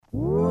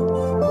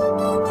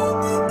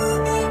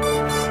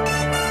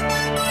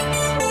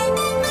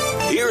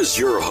Here's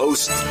your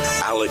host,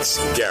 Alex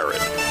Garrett.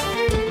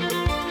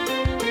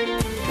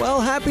 Well,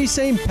 happy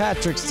St.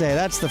 Patrick's Day.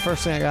 That's the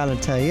first thing I got to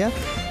tell you.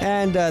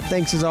 And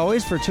thanks, as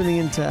always, for tuning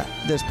into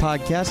this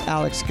podcast,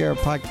 Alex Garrett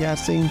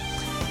Podcasting.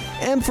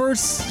 And for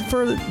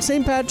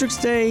St. Patrick's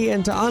Day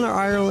and to honor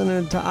Ireland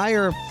and to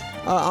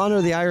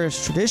honor the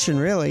Irish tradition,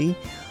 really,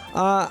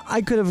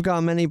 I could have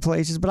gone many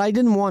places, but I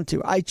didn't want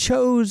to. I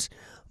chose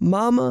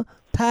Momma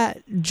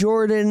Pat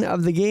Jordan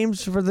of the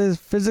Games for the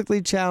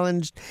Physically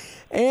Challenged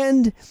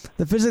and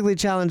the Physically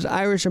Challenged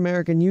Irish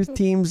American Youth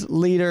Team's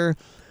leader.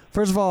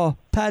 First of all,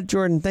 Pat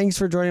Jordan, thanks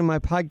for joining my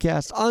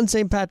podcast on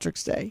St.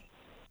 Patrick's Day.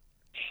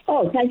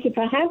 Oh, thank you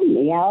for having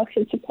me, Alex.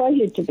 It's a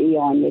pleasure to be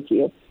on with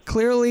you.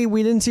 Clearly,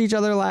 we didn't see each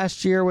other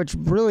last year, which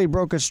really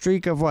broke a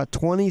streak of,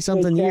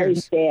 20-something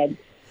years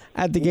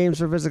at the Games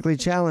for Physically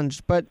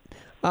Challenged. But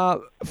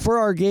for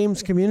our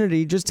Games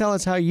community, just tell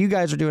us how you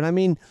guys are doing. I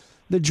mean,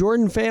 the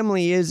Jordan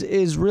family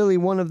is really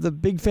one of the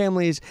big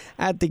families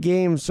at the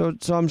Games, so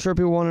I'm sure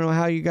people want to know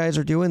how you guys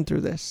are doing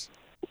through this.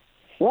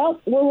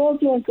 Well, we're all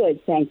doing good,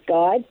 thank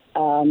God.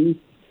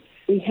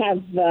 We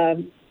have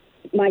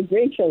my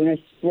grandchildren are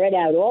spread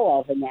out all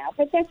over now,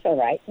 but that's all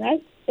right.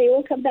 They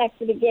will come back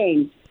to the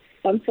Games.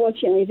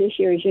 Unfortunately, this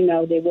year, as you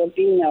know, there will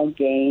be no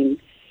Games,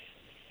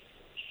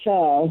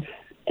 so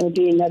it'll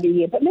be another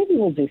year. But maybe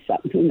we'll do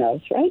something. Who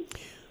knows, right?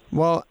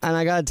 Well, and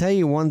I got to tell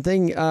you one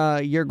thing.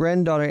 Your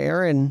granddaughter,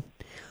 Erin,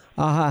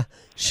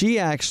 she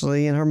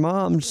actually, and her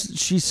mom,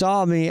 she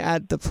saw me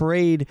at the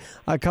parade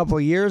a couple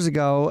of years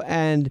ago,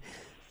 and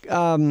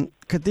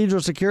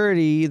Cathedral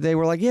Security, they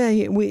were like,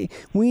 yeah, we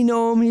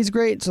know him, he's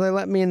great, so they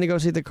let me in to go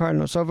see the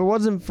Cardinal. So if it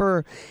wasn't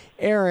for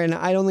Erin,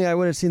 I don't think I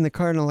would have seen the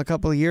Cardinal a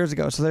couple of years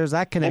ago. So there's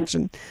that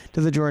connection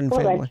to the Jordan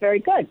family. Well, that's very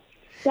good.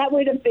 That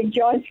would have been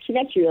John's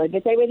connection, really,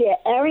 but they were there.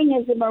 Erin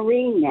is a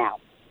Marine now.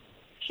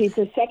 She's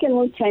a second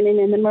lieutenant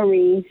in the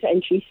Marines,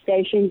 and she's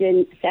stationed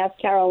in South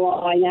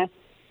Carolina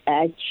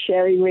at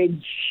Cherry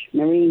Ridge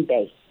Marine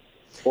Base,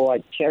 or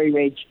Cherry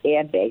Ridge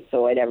Air Base,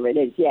 or whatever it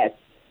is, yes.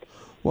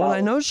 Well,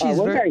 I know she's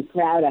we're very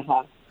proud of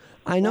her.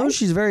 I know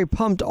she's very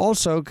pumped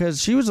also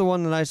because she was the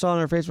one that I saw on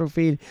her Facebook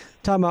feed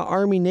talking about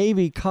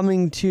Army-Navy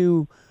coming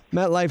to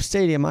MetLife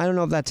Stadium. I don't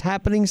know if that's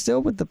happening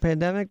still with the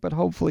pandemic, but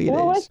hopefully it is.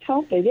 Well, let's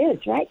hope it is,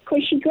 right?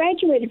 Because she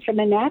graduated from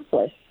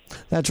Annapolis.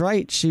 That's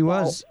right, she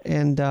was.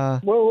 And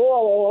we're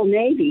all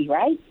Navy,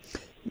 right?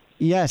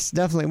 Yes,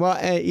 definitely. Well,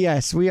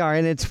 yes, we are.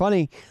 And it's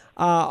funny,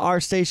 our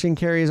station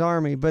carries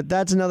Army, but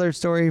that's another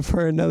story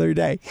for another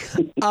day.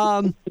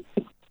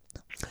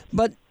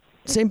 But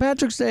St.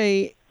 Patrick's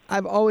Day,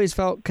 I've always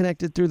felt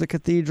connected through the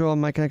cathedral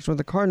and my connection with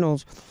the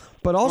Cardinals,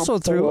 but also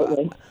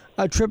through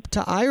a trip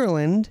to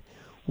Ireland,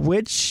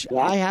 which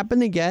I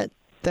happened to get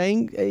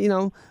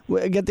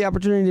the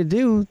opportunity to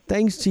do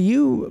thanks to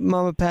you,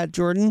 Momma Pat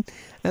Jordan,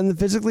 and the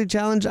Physically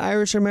Challenged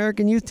Irish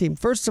American Youth Team.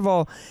 First of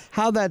all,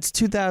 how that's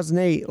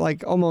 2008,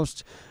 like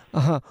almost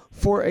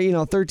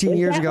 13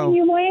 years ago. When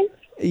you went?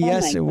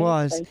 Yes, it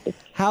was.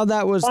 How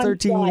that was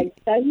 13 years,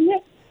 doesn't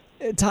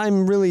it?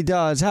 Time really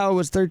does. How it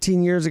was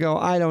 13 years ago,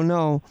 I don't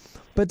know.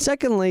 But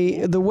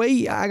secondly, the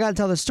way I got to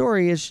tell the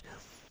story is,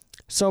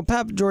 so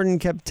Pat Jordan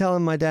kept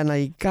telling my dad and I,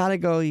 you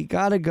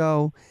gotta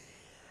go.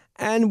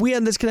 And we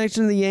had this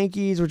connection to the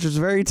Yankees, which was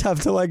very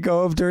tough to let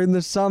go of during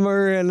the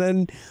summer. And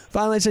then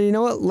finally I said, you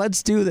know what,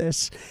 let's do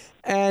this.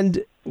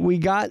 And we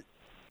got,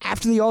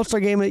 after the All-Star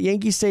game at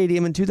Yankee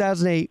Stadium in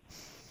 2008,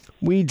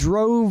 we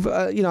drove,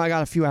 I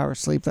got a few hours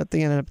sleep. That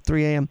thing ended up at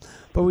 3 a.m.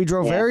 But we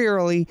drove very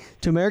early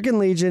to American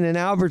Legion in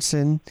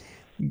Albertson,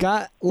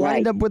 got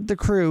lined up with the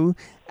crew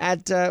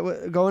at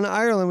going to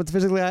Ireland with the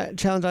Physically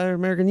Challenged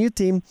American Youth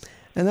Team,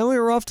 and then we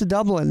were off to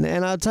Dublin.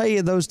 And I'll tell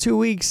you, those 2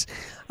 weeks,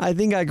 I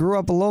think I grew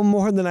up a little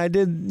more than I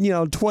did,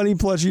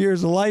 20-plus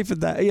years of life at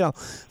that,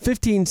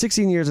 15,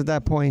 16 years at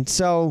that point.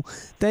 So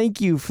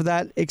thank you for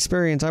that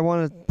experience. I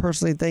want to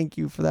personally thank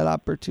you for that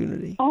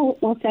opportunity. Oh,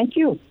 well, thank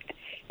you.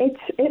 It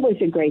was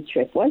a great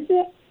trip, wasn't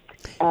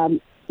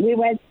it? We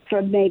went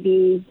for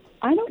maybe,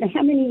 I don't know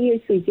how many years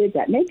we did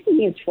that, maybe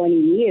near 20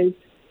 years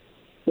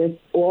with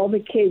all the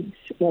kids,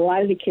 a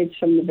lot of the kids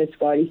from the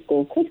Viscardi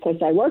School, because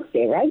I worked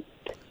there, right?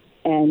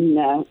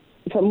 And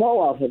from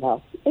all over,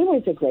 though. It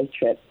was a great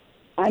trip.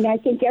 And I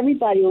think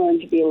everybody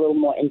learned to be a little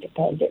more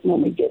independent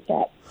when we did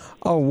that.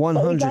 Oh,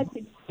 100. But we got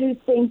to do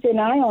things in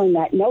Ireland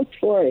that no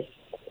tourists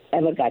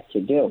ever got to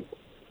do,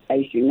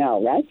 as you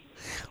know, right?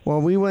 Well,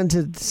 we went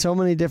to so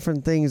many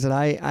different things that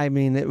I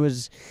mean, it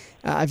was,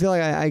 I feel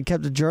like I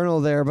kept a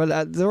journal there,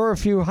 but there were a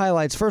few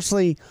highlights.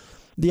 Firstly,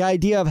 the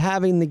idea of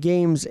having the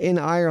games in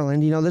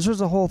Ireland, this was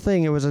the whole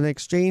thing. It was an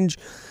exchange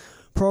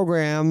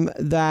program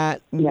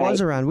that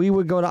was around. We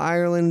would go to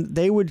Ireland.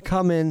 They would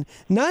come in,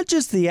 not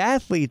just the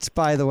athletes,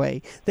 by the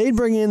way. They'd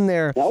bring in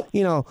their,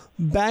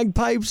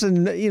 bagpipes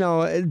and,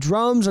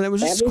 drums, and it was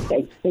just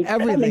everything.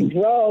 Come in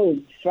droves,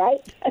 right?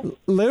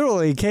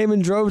 Literally came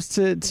in droves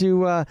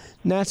to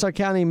Nassau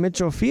County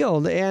Mitchell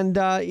Field. And,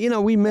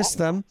 we missed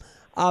them,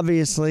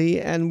 obviously,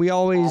 and we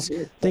always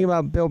think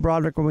about Bill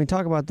Broderick when we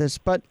talk about this.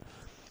 But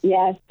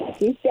yes,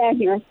 he's down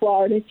here in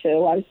Florida,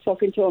 too. I was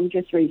talking to him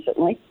just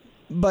recently.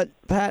 But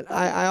Pat,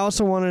 I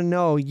also want to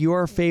know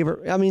your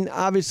favorite. I mean,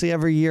 obviously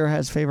every year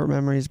has favorite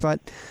memories, but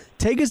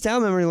take us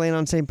down memory lane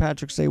on St.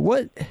 Patrick's Day.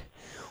 What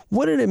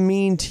did it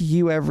mean to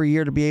you every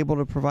year to be able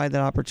to provide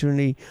that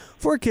opportunity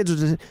for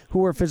kids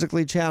who are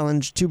physically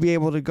challenged to be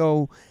able to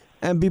go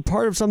and be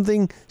part of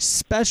something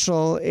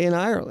special in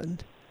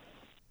Ireland?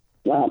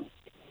 Well,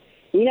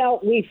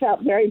 we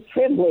felt very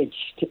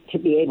privileged to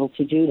be able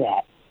to do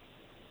that,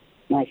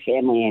 my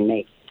family and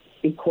me,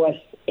 because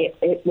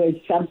it was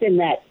something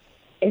that,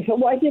 if it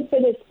wasn't for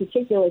this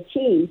particular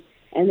team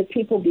and the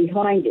people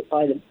behind it,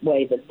 by the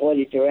way, the board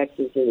of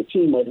directors of the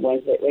team were the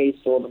ones that raised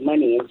all the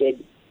money and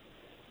did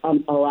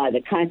a lot of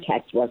the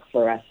contact work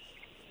for us.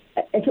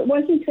 If it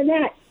wasn't for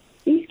that,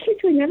 these kids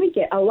would never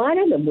a lot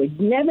of them would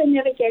never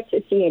get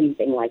to see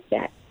anything like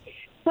that.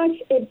 Plus,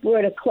 it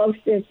brought a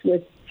closeness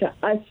to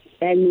us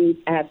and the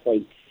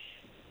athletes,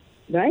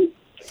 right?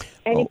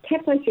 And it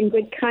kept us in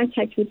good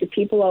contact with the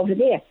people over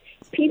there.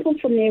 People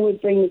from there would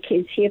bring the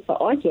kids here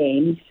for our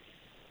games,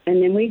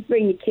 and then we'd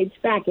bring the kids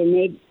back, and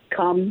they'd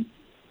come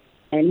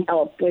and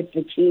help with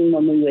the team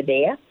when we were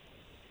there.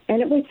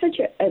 And it was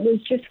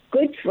just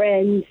good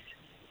friends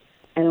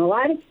and a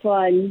lot of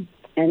fun,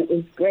 and it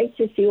was great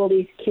to see all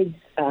these kids.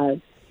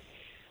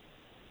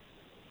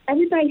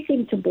 Everybody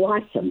seemed to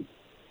blossom.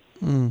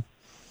 I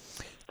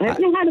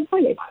don't know how to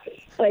put it,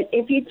 but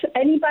if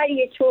anybody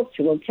you talk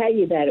to will tell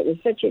you that it was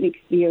such an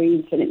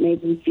experience, and it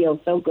made them feel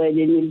so good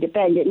and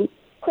independent.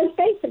 Because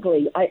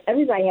basically,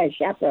 everybody has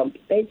chaperones.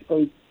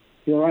 Basically,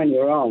 you're on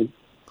your own,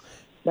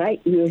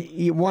 right?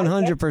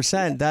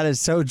 100%. That is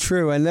so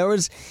true. And there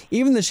was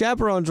even the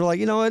chaperones were like,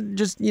 you know what?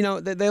 Just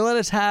they let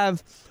us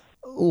have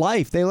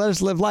life. They let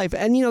us live life.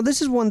 And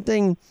this is one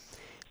thing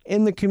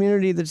in the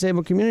community, the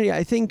disabled community.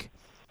 I think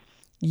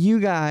you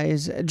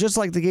guys, just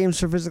like the Games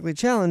for Physically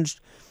Challenged,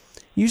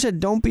 you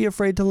said don't be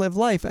afraid to live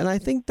life. And I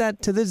think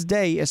that to this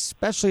day,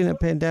 especially in a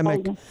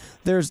pandemic,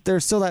 there's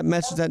still that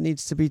message that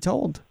needs to be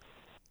told.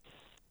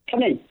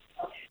 Come in.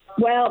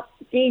 Well,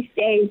 these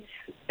days,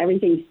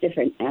 everything's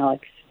different,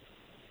 Alex.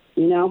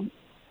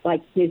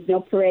 Like there's no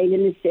parade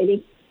in the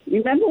city.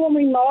 Remember when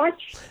we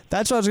marched?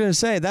 That's what I was going to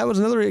say. That was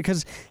another,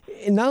 because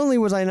not only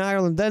was I in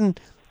Ireland, then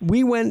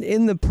we went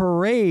in the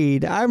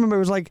parade. I remember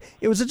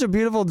it was such a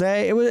beautiful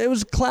day. It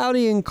was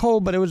cloudy and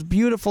cold, but it was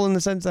beautiful in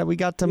the sense that we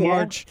got to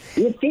march.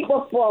 Your feet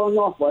were falling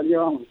off on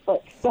your own.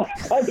 But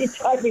it's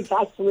hard to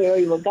talk to where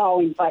we were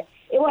going. But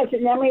it was.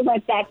 And then we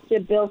went back to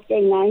Bill's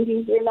Day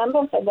 90s,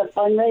 remember, for the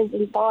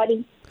fundraising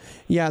party.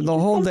 Yeah, the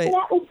whole day.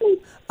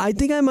 I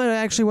think I might have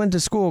actually went to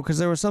school because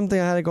there was something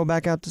I had to go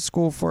back out to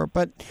school for.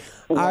 But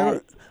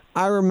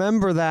I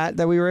remember that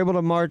we were able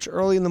to march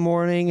early in the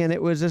morning, and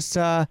it was just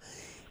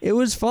it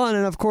was fun.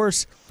 And of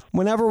course,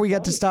 whenever we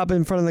got to stop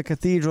in front of the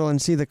cathedral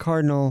and see the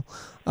cardinal,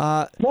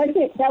 that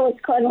was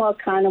Cardinal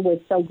O'Connor was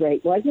so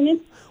great, wasn't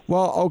it?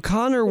 Well,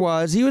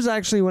 O'Connor he was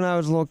actually when I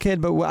was a little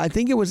kid, but I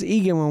think it was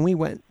Egan when we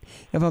went,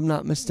 if I'm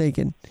not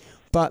mistaken.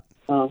 But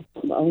he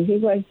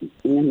was.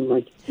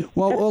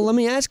 Well, let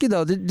me ask you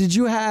though.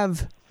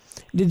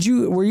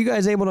 Were you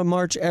guys able to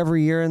march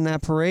every year in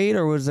that parade,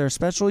 or was there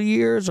special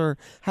years, or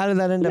how did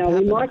that end up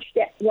happening? No, we marched.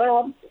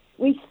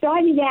 We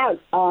started out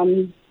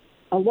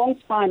a long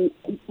time.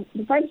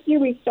 The first year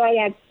we started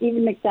out,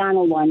 Stephen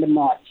McDonald wanted to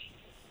march,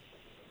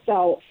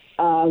 so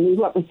we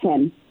went with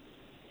him,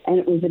 and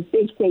it was a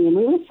big thing. And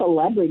we were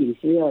celebrities,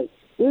 really.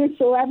 We were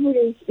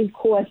celebrities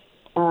because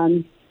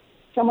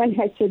someone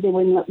had said there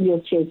were no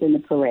wheelchairs in the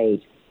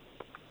parade.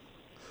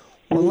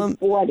 And we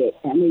bought it,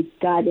 and we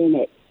got in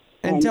it.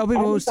 And tell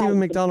people who Stephen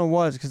McDonald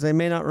was, because they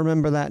may not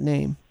remember that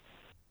name.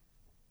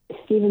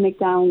 Stephen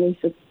McDonald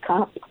is a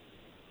cop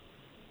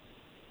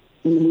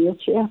in the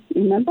wheelchair,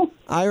 remember?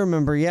 I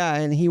remember, yeah,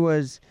 and he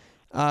was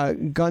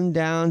gunned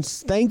down.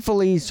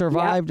 Thankfully,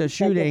 survived a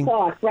shooting.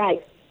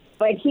 Right,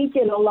 but he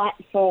did a lot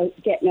for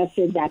getting us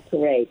in that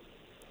parade.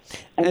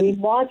 And we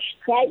marched,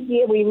 that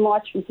year we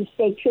marched with the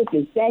state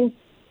troopers. Then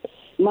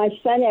my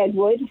son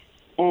Edward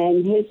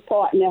and his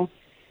partner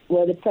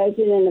were the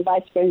president and the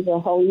vice president of the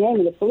Holy Name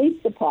of the police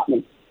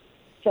department.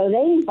 So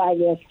they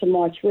invited us to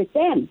march with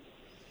them.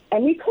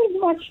 And we could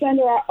have marched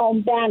under our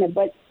own banner,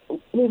 but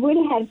we would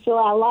have had to fill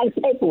out a lot of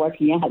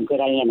paperwork. You know how good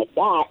I am at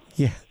that.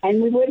 Yeah.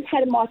 And we would have had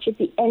to march at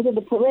the end of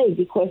the parade,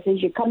 because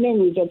as you come in,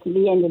 you get to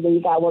the end, and then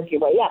you got to work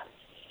your way up.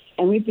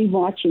 And we'd be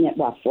marching at,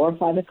 4 or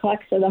 5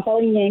 o'clock. So the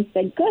Holy Name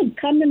said, good,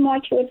 come and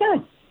march with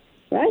us,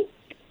 right?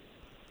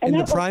 And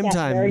in the prime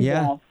time,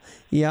 yeah. Well.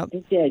 Yep.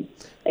 It did.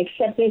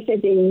 Except they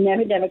said they're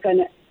never going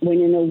to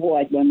win an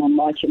award when we're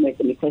marching with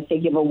them, because they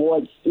give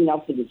awards,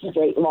 for the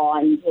straight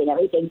lines and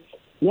everything.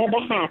 Never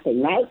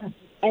happened, right?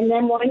 And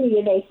then one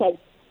year they said,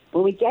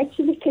 when we get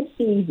to the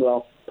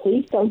cathedral,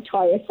 please don't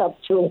tie us up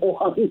too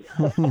long.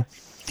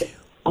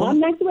 I'm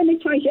not the one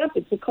that ties you up.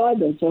 It's the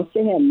cardinal. Talk to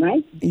him,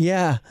 right?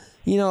 Yeah.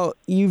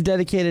 You've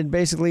dedicated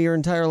basically your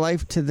entire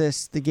life to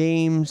this, the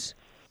games,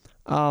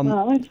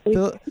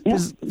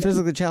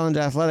 physically challenged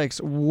athletics.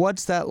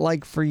 What's that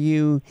like for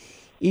you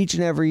each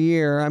and every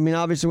year? I mean,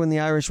 obviously when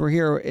the Irish were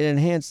here, it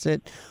enhanced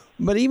it.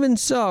 But even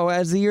so,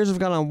 as the years have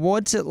gone on,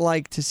 what's it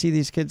like to see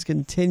these kids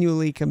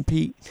continually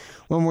compete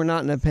when we're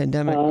not in a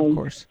pandemic, of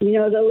course? The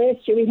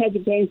last year we had the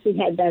games, we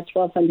had about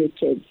 1,200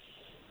 kids,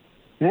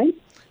 right?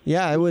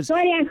 Yeah, it was.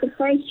 Started out the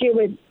first year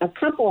with a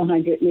couple of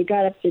hundred, and we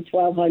got up to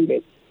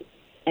 1,200.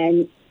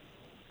 And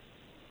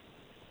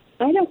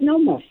I don't know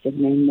most of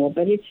them anymore,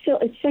 but it's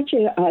such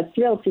a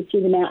thrill to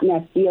see them out in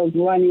that field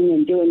running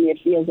and doing their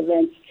field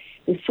events.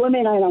 The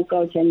swimming I don't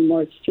go to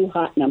anymore. It's too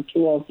hot, and I'm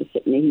too old to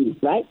sit in the heat,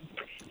 right?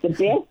 The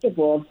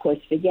basketball, of course,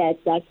 forget.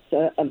 That's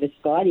a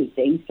Viscardi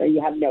thing, so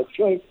you have no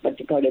choice but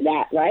to go to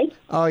that, right?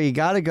 Oh, you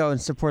got to go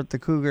and support the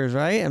Cougars,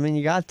 right? I mean,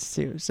 you got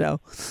to. So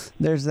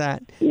there's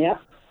that. Yeah.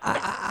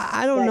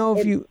 I don't know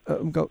if you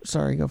go.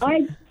 Sorry, go for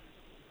it.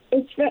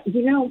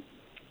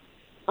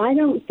 I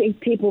don't think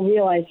people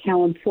realize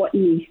how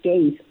important these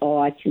games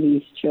are to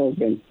these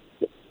children.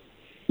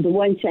 The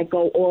ones that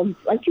go all,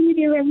 like you were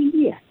there every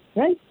year,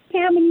 right?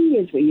 How many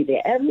years were you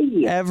there? Every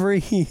year. Every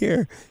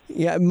year.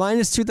 Yeah,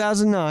 minus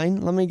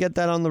 2009. Let me get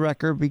that on the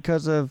record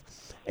because of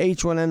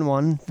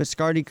H1N1.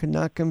 Viscardi could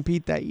not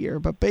compete that year.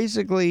 But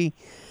basically,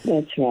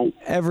 that's right.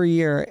 Every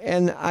year.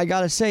 And I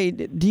got to say,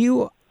 do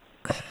you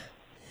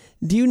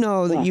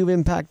know that you've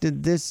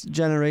impacted this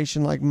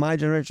generation, like my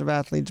generation of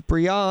athletes,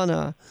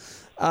 Brianna,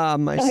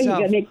 myself, you're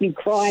gonna make me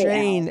cry,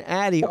 Shane,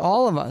 Addie,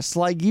 all of us.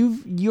 Like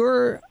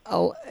your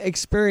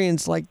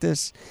experience like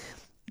this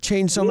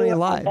changed so many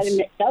lives.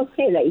 Don't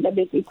say that. You're gonna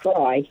make me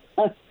cry.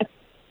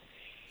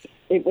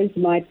 It was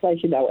my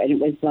pleasure, though, and it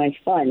was my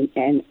fun.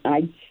 And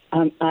I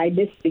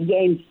missed the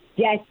games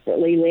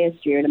desperately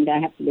last year, and I'm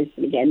gonna have to miss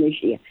them again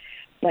this year.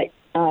 But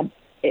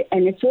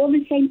and it's all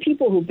the same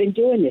people who've been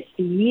doing this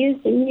for years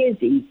and years.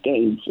 These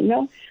games,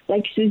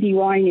 like Susie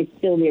Ryan is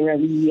still there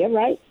every year,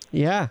 right?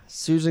 Yeah,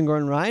 Susan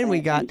Gordon Ryan. We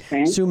got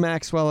Sue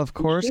Maxwell, of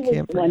course. She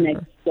was the one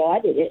that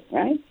started it,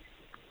 right?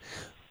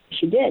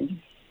 She did.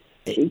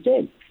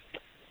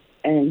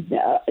 And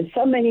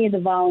so many of the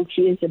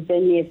volunteers have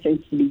been there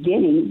since the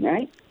beginning,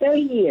 right?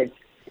 30 years.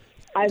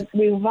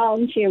 We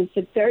volunteered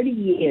for 30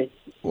 years.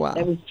 Wow.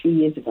 That was 2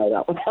 years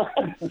ago, though.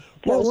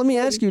 Well, let me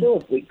ask you.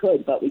 If we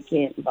could, but we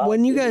can't.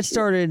 When you guys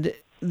started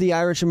the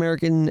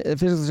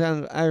Physical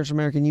Sound Irish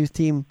American youth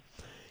team,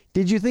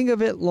 did you think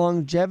of it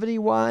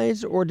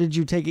longevity-wise, or did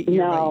you take it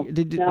year by year?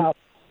 No.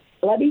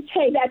 Let me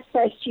tell you that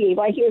first year.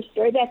 Want to hear a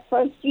story that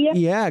first year?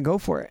 Yeah, go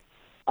for it.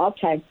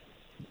 Okay.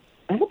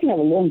 I hope you have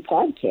a long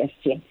podcast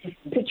here.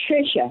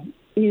 Patricia.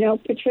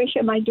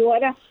 Patricia, my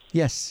daughter?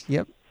 Yes,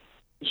 yep.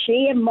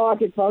 She and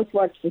Margaret both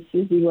worked for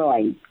Susie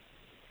Ryan.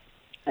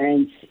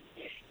 And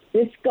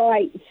this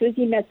guy,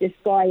 Susie met this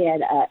guy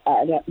at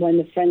one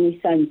of the Friendly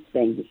Sons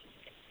things.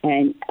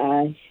 And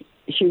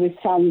she was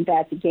telling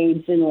about the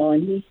games and all,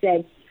 and he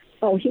said,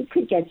 he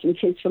could get some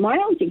kids from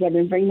Ireland together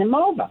and bring them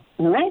over,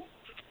 all right?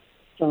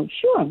 So,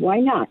 sure, why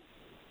not?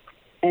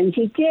 And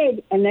he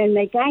did, and then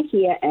they got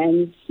here,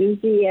 and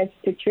Susie asked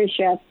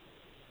Patricia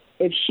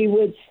if she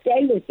would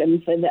stay with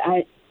them for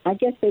I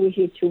guess they were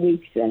here 2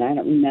 weeks then, I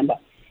don't remember.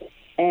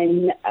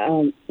 And,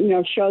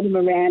 show them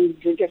around,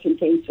 do different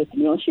things with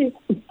them. She,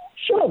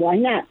 sure, why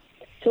not?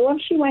 So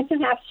off she went to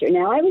Hofstra.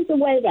 Now, I was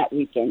away that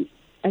weekend.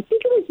 I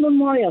think it was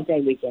Memorial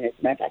Day weekend, as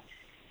a matter of fact.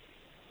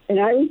 And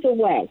I was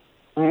away,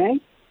 all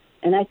right?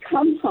 And I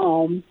come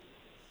home,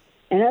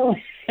 and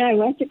I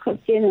went to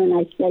cook dinner, and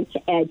I said to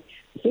Ed,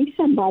 I think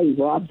somebody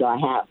robbed our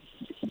house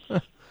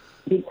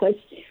because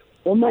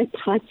all my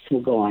pots were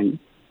gone,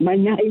 my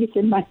knives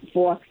and my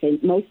forks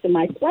and most of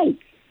my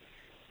plates.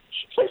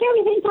 She took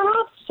everything to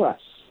Hofstra.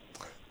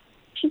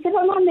 She said,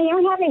 Mom, they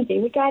don't have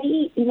anything. We got to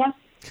eat, I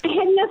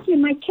had nothing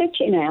in my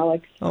kitchen,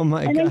 Alex. Oh,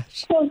 my gosh. And then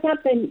she goes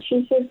up and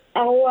she says,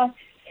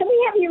 can we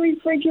have your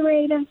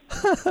refrigerator?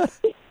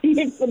 She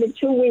did for the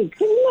 2 weeks.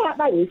 Can we have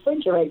my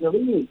refrigerator?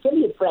 Give me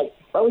a break.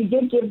 But we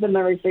did give them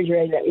a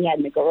refrigerator that we had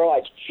in the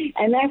garage.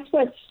 And that's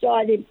what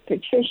started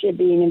Patricia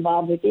being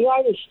involved with the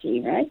Irish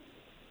team, right?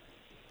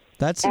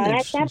 That's and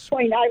at that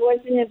point, I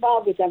wasn't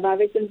involved with them. I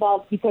was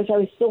involved because I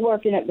was still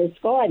working at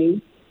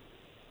Viscardi,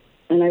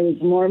 and I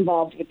was more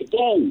involved with the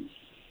games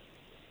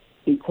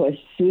because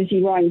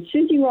Susie Ryan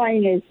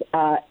is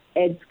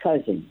Ed's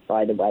cousin,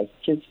 by the way,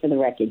 just for the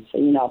record. So,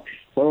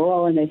 we're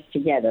all in this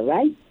together,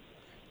 right?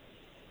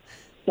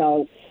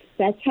 So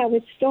that's how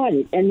it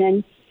started. And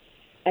then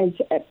as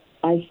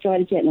I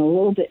started getting a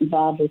little bit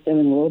involved with them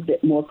and a little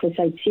bit more because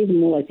I'd see them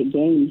more at the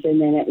games. And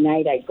then at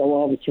night I'd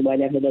go over to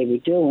whatever they were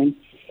doing.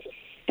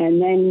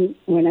 And then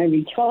when I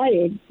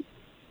retired,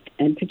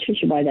 and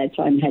Patricia by that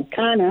time had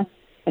Connor,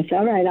 I said,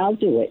 all right, I'll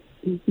do it.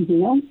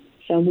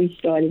 So we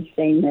started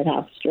staying at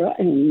Hofstra,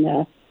 and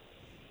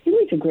it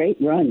was a great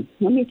run,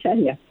 let me tell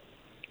you.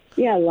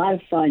 We had a lot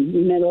of fun.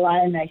 We met a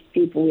lot of nice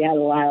people. We had a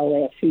lot of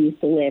laughs. We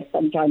used to laugh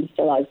sometimes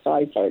till our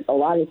sides hurt. A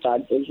lot of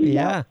times, as you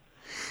know.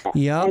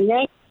 Yeah. And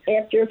then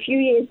after a few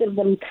years of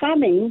them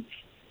coming,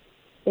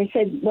 they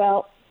said,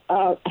 well,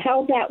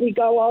 how about we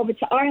go over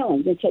to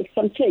Ireland and take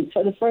some kids?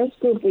 So the first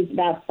group was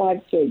about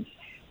 5 kids.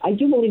 I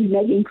do believe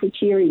Megan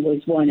Kutiri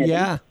was one of them.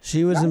 Yeah,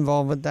 she was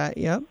involved with that,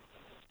 yep.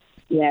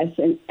 Yes,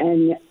 but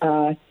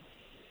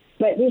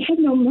we had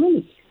no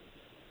money.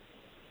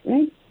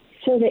 right?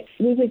 So that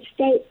we would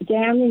stay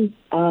down in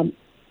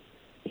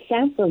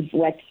south of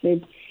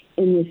Wexford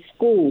in the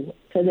school,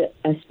 for the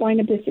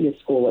spina bifida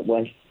school it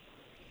was.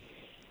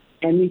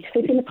 And we'd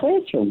sleep in the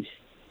classrooms.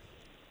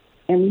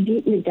 And we'd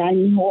eat in the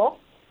dining hall.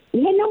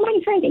 We had no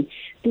money for anything.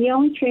 The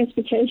only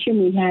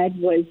transportation we had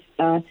was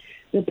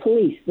the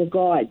police, the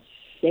guards.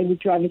 They would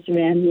drive us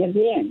around in their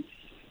vans.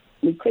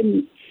 We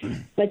couldn't.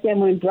 But then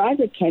when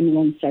Broderick came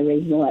along and started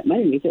raising all that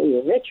money, we thought we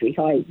were rich. We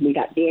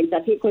got vans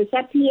up here. Because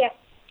up here,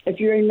 if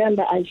you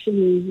remember, I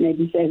shouldn't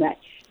maybe say that,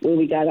 where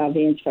we got our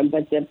vans from,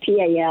 but the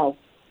PAL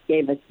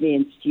gave us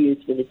vans to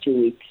use for the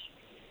 2 weeks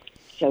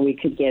so we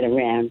could get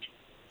around.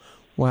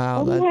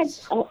 Wow,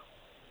 that's...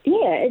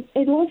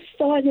 it all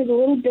started a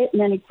little bit,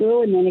 and then it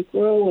grew,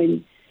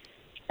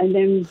 and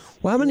then...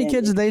 Well, how many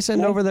kids did they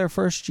send over their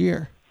first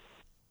year?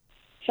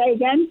 Say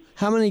again?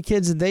 How many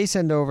kids did they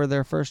send over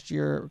their first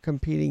year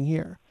competing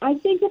here? I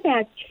think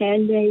about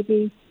 10,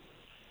 maybe.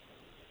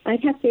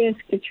 I'd have to ask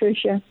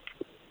Patricia.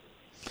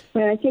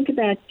 But I think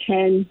about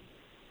 10,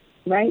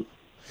 right?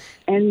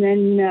 And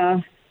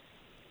then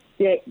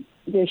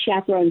the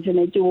chaperones, and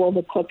they do all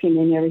the cooking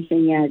and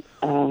everything at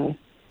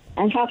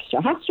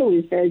Hofstra. Hofstra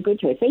was very good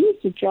to us. They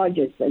used to charge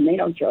us, and they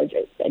don't charge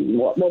us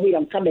anymore. Well, we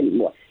don't come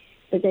anymore.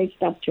 But they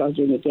stopped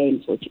charging the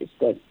games, which is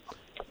good.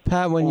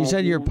 Pat, when you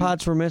said your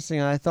pots were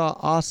missing, I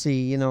thought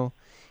Aussie,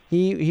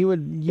 he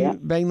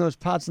would bang those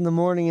pots in the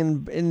morning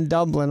in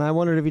Dublin. I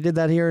wondered if he did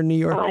that here in New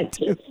York,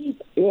 too.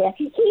 Yeah,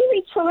 he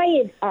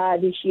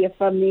retired this year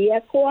from the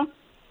Air Corps.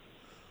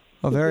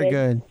 Oh, very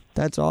good.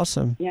 That's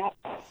awesome. Yeah.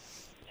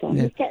 So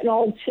he's getting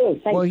old,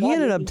 too. Well, he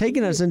ended up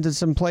taking us into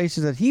some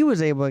places that he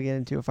was able to get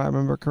into, if I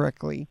remember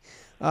correctly,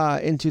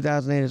 in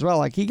 2008 as well.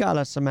 Like, he got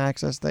us some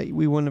access that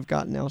we wouldn't have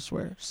gotten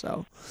elsewhere.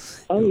 So.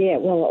 Oh, yeah.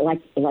 Well,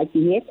 like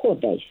the Air Corps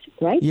base,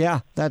 right? Yeah,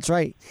 that's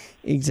right.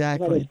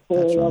 Exactly.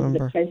 That's what I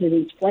remember. The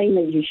president's plane,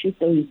 they just shoot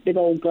those big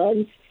old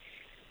guns.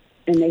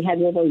 And they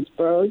had all those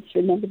birds,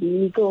 remember the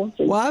eagles?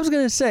 Well, I was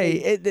going to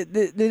say,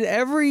 did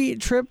every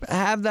trip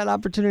have that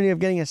opportunity of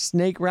getting a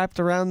snake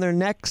wrapped around their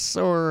necks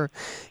or,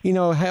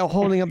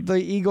 holding up the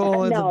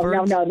eagle as a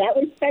bird? No, that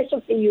was special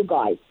for you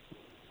guys.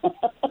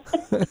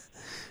 That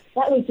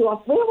was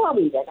off. Where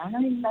were we then? I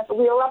don't even remember.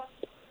 We were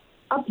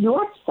up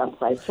north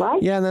someplace,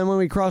 right? Yeah, and then when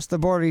we crossed the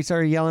border, he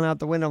started yelling out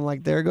the window. I'm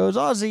like, there goes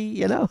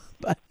Aussie,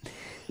 But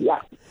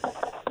yeah.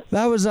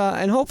 That was,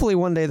 and hopefully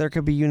one day there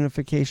could be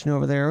unification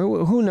over there.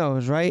 Who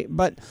knows, right?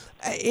 But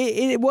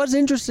it was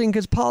interesting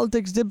because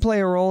politics did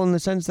play a role in the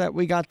sense that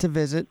we got to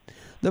visit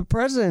the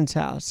president's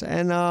house.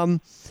 And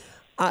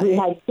we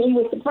had tea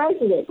with the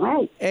president,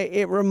 right?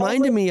 It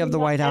reminded me of the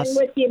White House. And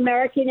with the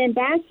American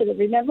ambassador.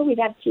 Remember, we'd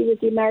have tea with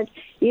the American.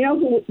 You know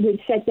who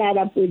would set that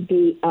up would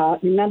be,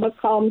 remember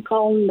Colm,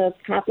 the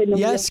cop in the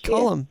wheelchair? Yes,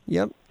 Colm.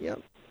 Yep.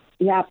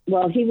 Yeah,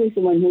 well, he was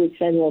the one who would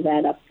set all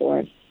that up for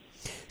us.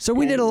 So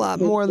we did a lot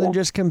more than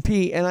just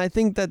compete, and I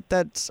think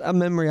that's a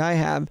memory I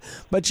have.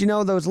 But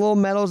those little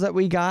medals that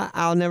we got,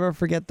 I'll never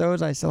forget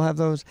those. I still have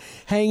those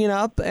hanging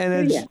up,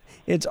 and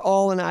it's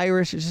all in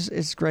Irish.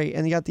 It's great,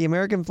 and you got the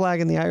American flag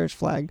and the Irish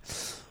flag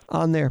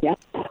on there.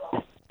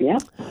 Yeah.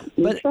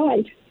 We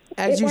tried.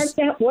 It worked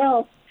out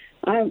well.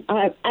 I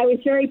was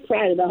very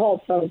proud of the whole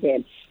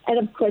program, and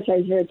of course I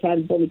was very proud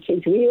of all the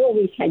kids. We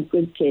always had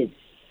good kids.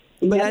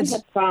 We never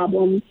had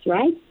problems,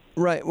 right?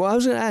 Right. Well, I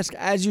was going to ask,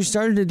 as you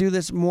started to do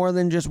this more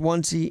than just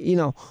once, and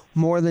you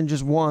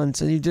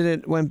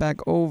went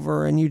back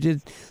over, and you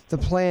did the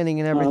planning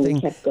and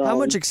everything. How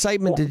much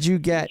excitement did you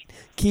get?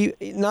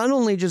 Not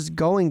only just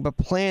going, but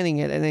planning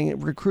it and then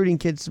recruiting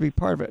kids to be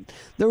part of it.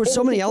 There were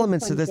so many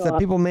elements to this that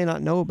people may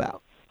not know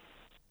about.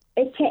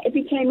 It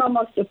became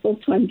almost a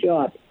full-time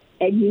job.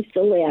 Ed used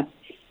to laugh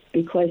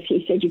because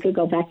he said you could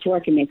go back to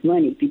work and make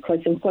money because,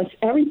 of course,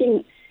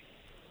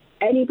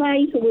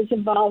 anybody who was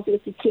involved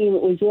with the team,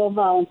 it was all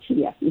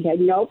volunteer. We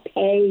had no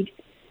paid,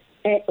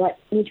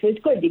 which was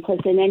good because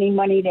then any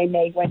money they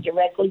made went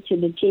directly to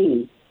the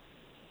team.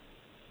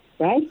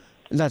 Right?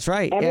 That's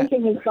right.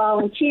 Everything was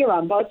volunteer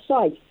on both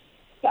sides.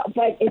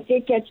 But it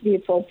did get to be a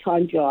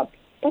full-time job.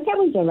 But that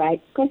was all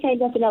right because I had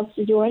nothing else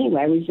to do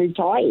anyway. I was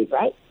retired,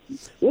 right?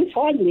 It was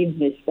hard leaving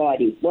this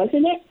party,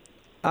 wasn't it?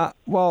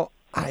 Well,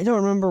 I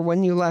don't remember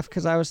when you left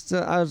because I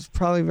was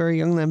probably very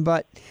young then,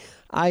 but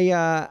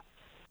I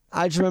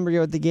just remember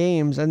you at the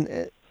games,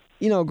 and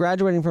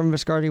graduating from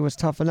Viscardi was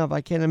tough enough.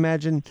 I can't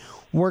imagine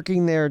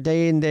working there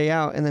day in, day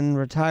out, and then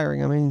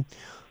retiring. I mean,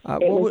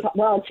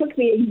 it took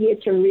me a year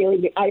to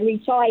really. I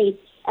retired,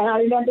 and I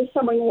remember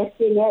someone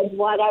asking Ed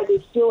what I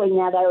was doing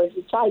now that I was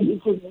retired. He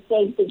said the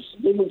same thing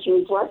she did when she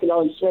was working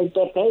on. She said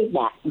get paid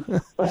that.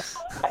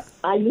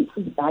 I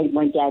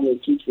went down to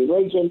teach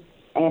religion.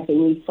 After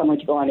we used so much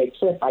to go on a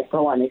trip, I'd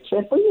go on a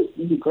trip. We used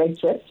to do great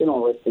trips and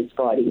all with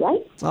Viscardi, right?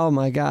 Oh,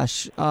 my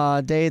gosh.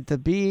 Day at the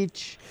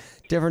beach,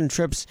 different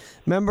trips.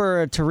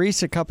 Remember,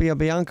 Teresa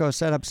Capillo-Bianco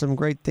set up some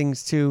great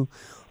things, too,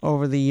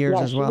 over the years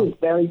as well. She was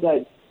very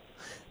good.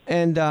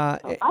 And I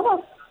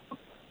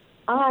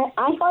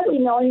I hardly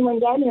know anyone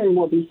down there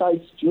anymore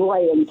besides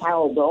Joy and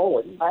Carol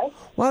Dolan, right?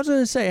 Well, I was going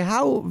to say,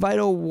 how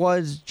vital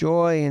was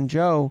Joy and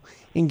Joe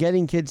in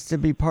getting kids to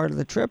be part of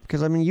the trip?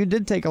 Because, I mean, you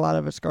did take a lot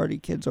of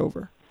Ascardi kids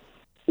over.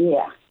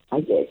 Yeah,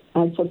 I did.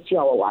 I took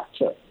Joe a lot,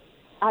 too.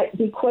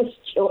 Because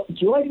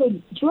Joy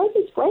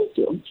was great,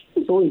 too. She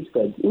was always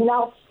good. You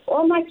know,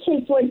 all my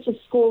kids went to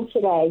school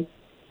today,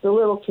 the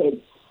little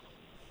kids,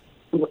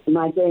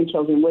 my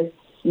grandchildren, with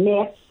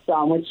Matt's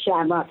son, with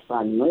Shamrock's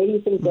son. Where do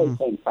you think they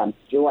came from?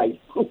 Joy.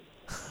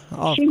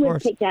 Oh, She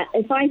would pick that.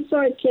 If I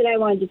saw a kid I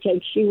wanted to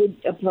take, she would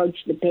approach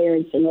the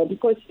parents and all,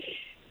 because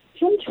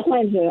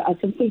sometimes a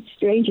complete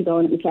stranger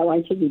going, okay, I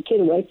want to take your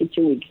kid away for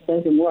 2 weeks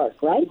doesn't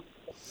work, right?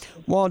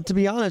 Well, to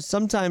be honest,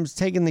 sometimes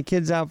taking the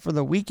kids out for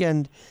the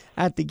weekend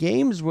at the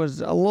games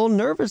was a little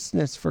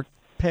nervousness for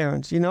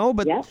parents, you know?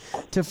 But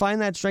to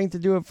find that strength to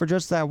do it for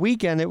just that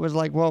weekend, it was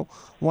like, well,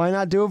 why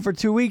not do it for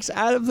 2 weeks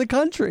out of the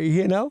country,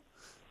 you know?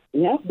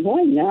 Yeah,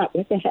 why not?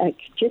 What the heck?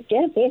 Just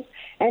get this.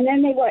 And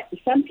then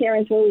some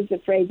parents were always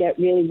afraid that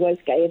really was,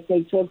 if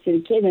they talked to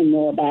the kid and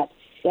all about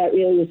that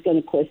really was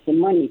going to cost them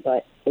money,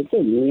 but it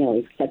didn't really,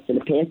 except for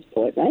the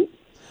passport, right?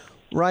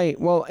 Right.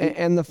 Well,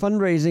 and the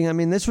fundraising, I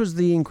mean, this was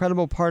the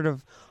incredible part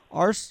of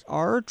our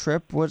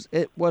trip.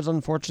 It was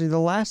unfortunately the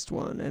last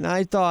one. And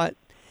I thought,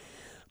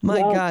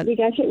 God,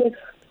 because it was,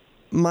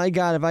 my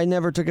God, if I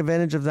never took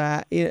advantage of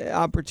that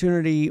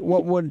opportunity,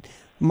 what would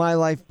my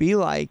life be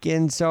like?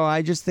 And so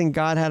I just think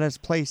God had us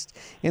placed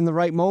in the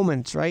right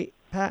moments, right,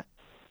 Pat?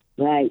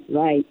 Right.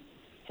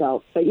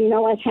 So, but you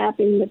know what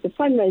happened with the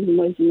fundraising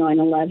was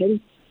 9/11.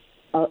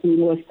 We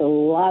lost a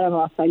lot of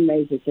our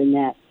fundraisers in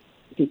that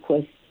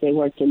because they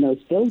worked in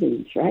those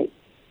buildings, right?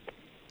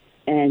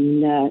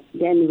 And then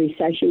the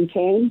recession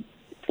came,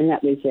 and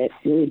that was it.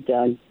 We were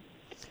done.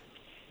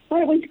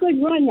 But it was a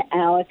good run,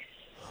 Alex.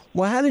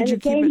 Well, how did you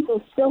keep it? The games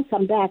will still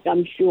come back,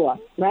 I'm sure,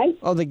 right?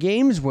 Oh, the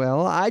games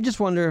will. I just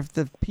wonder if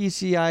the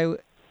PCI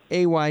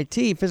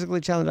AYT,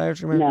 Physically Challenged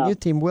Irish American Youth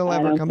Team, will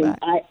ever come back.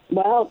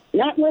 Well,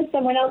 not unless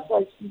someone else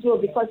wants to do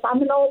it, because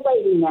I'm an old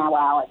lady now,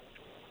 Alex.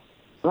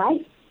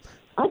 Right?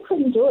 I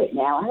couldn't do it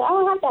now. I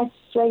don't have that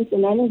strength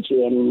and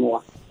energy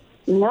anymore.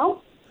 You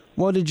know?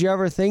 Well, did you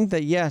ever think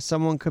that,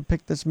 someone could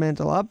pick this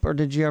mantle up? Or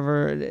did you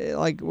ever,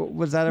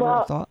 was that ever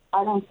a thought?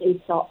 I don't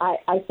think so.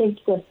 I think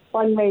the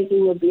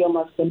fundraising would be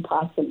almost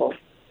impossible.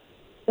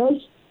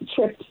 Those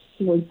trips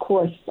would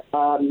cost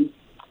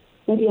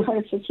maybe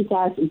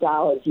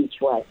 $150,000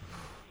 each way.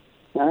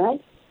 All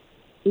right?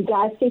 You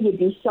got to figure,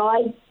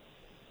 besides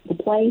the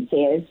plane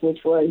fares,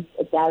 which was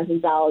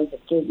 $1,000 a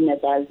kid and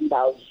 $1,000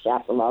 a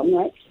chaperone,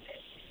 right?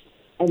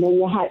 And then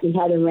we had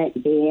to rent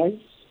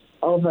vans.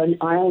 Over in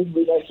Ireland,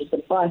 we rented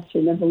the bus.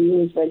 Remember, we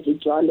always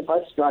rented John the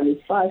bus driver's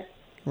bus.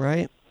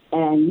 Right.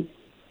 And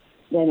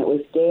then it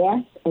was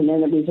gas, and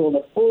then it was all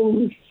the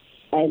food,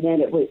 and then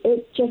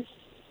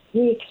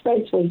the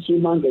expense was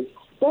humongous.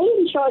 They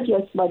didn't charge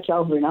us much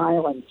over in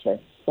Ireland to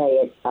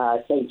stay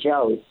at St.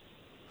 Joe's.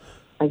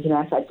 As a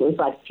matter of fact, it was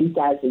like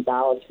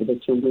 $2,000 for the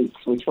 2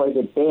 weeks, which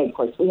wasn't big,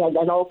 because we had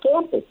that whole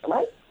campus,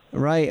 right?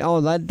 Right.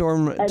 Oh, that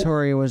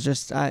dormitory was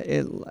just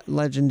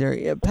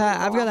legendary. Pat,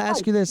 I've got to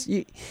ask you this.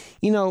 You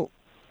know,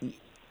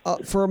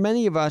 for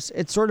many of us,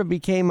 it sort of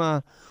became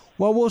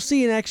we'll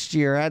see you next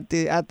year at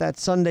that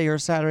Sunday or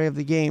Saturday of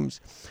the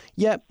games.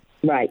 Yet,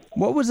 right.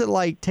 What was it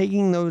like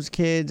taking those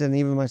kids, and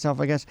even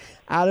myself, I guess,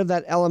 out of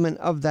that element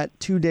of that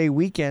 2-day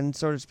weekend,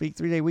 so to speak,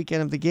 3-day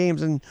weekend of the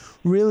games, and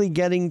really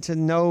getting to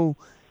know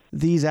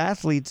these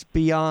athletes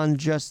beyond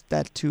just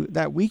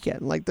that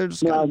weekend? Like, they're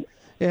just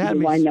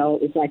I know.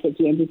 It was like at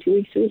the end of 2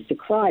 weeks, we used to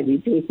cry.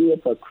 We'd be here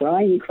for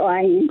crying.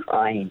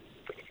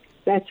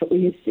 That's what we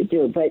used to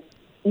do. But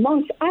I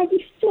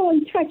was still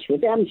in touch with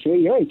them. I'm sure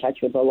you're in touch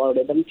with a load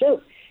of them, too.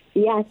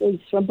 The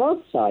athletes from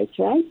both sides,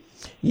 right?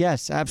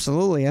 Yes,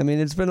 absolutely. I mean,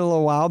 it's been a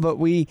little while, but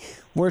we're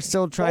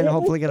still trying to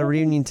hopefully get a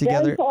reunion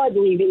together. It was hard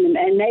leaving them,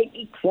 and they'd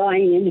be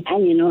crying and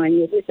hanging on.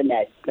 It was a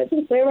mess. But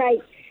we're right.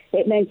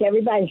 It meant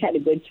everybody had a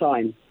good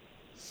time,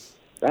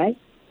 right?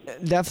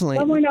 Definitely.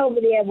 Someone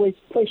over there was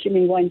pushing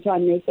me one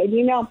time. They said,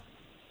 you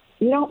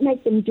don't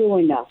make them do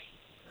enough.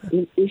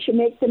 You should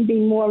make them be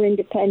more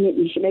independent.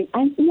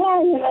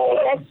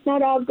 That's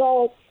not our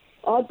goal.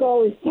 Our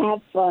goal is to have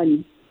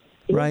fun.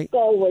 Right. His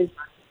goal was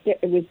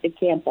the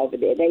camp over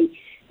there. They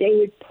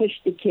would push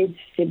the kids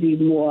to be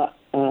more,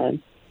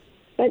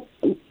 but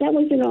that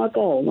wasn't our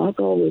goal. Our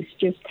goal was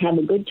just have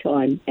a good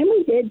time, and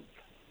we did.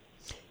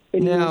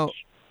 Now,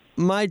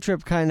 my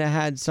trip kind of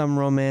had some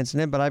romance in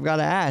it, but I've got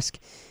to ask,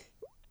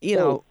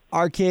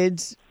 our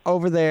kids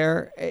over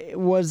there,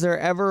 was there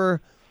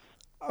ever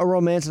a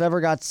romance that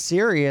ever got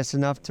serious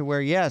enough to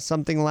where,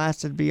 something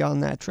lasted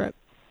beyond that trip?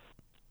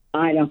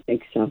 I don't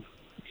think so.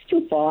 It's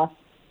too far.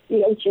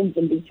 The ocean's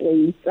in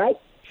between, right?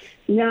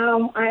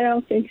 No, I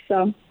don't think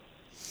so.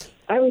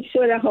 I was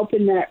sort of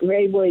hoping that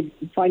Ray would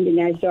find a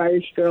nice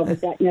Irish girl,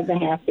 but that never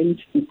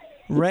happened.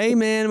 Ray,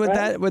 man, with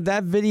that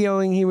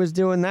videoing he was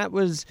doing, that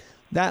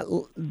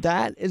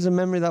is a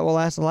memory that will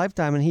last a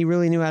lifetime, and he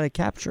really knew how to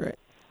capture it.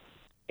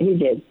 He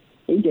did.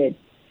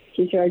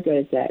 He's very good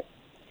at that.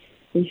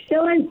 He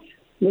still is.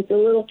 with the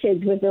little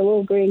kids, with the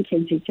little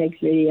grandkids, he takes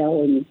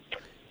video, and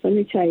let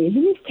me tell you,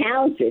 he's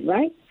talented,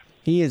 right?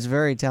 He is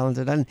very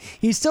talented, and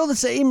he's still the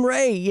same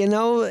Ray.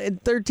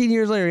 13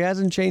 years later, he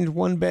hasn't changed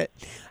one bit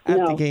at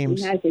the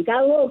games. He hasn't.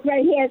 Got a little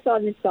gray hairs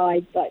on the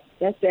side, but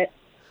that's it,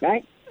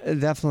 right?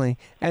 Definitely.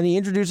 And he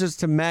introduced us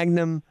to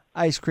Magnum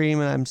ice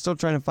cream, and I'm still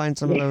trying to find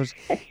some of those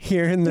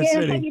here in the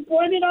city. Have you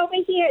brought it over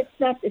here? It's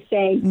not the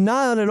same.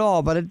 Not at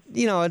all, but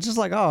it's just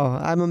like,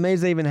 I'm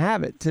amazed they even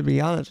have it, to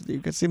be honest with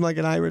you. It seemed like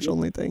an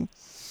Irish-only thing.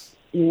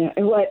 Yeah,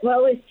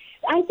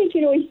 I think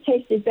it always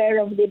tasted better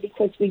over there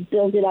because we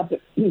build it up.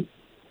 It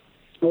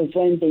was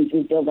one of the things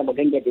we built up. We're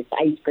going to get this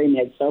ice cream,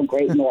 and it's so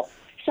great and all.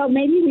 So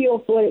maybe we all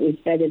thought it was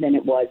better than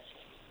it was.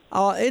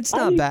 Oh, it's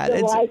not bad.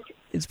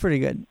 It's pretty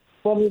good.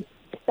 When we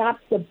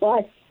stopped the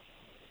bus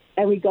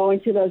and we go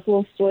into those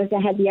little stores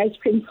that had the ice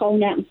cream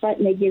cone out in front,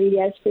 and they give you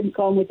the ice cream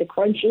cone with the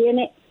crunchy in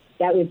it,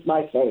 that was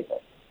my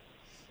favorite.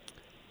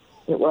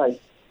 It was.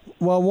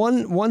 Well,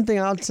 one thing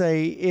I'll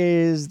say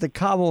is the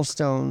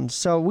cobblestones.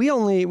 So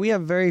we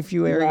have very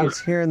few areas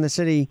here in the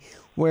city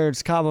where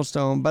it's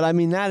cobblestone, but I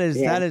mean that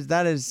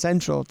is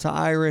central to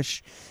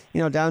Irish,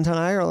 downtown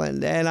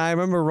Ireland. And I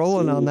remember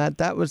rolling on that.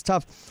 That was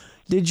tough.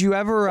 Did you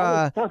ever?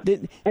 And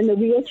the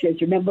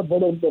wheelchairs, remember?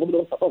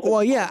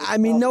 Well, yeah. I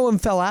mean, no one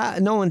fell out.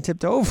 No one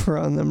tipped over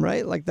on them,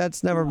 right? Like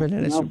that's never been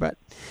an issue. But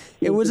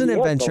it was an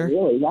adventure.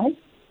 Really, right?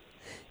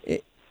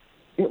 It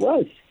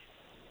was.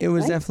 It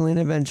was definitely an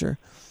adventure.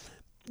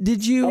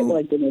 Did you? It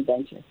was an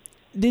adventure.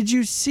 Did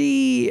you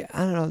see? I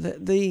don't know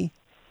the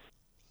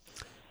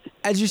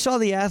as you saw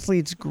the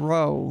athletes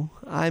grow.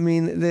 I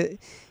mean,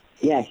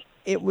 yes,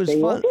 it was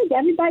fun.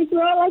 Everybody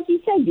grew up, like you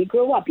said. You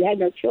grew up. You had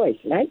no choice,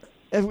 right?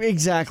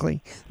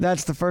 Exactly.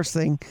 That's the first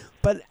thing.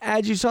 But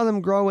as you saw them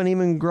grow and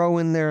even grow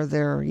in their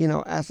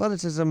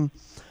athleticism,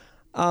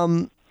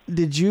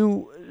 did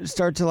you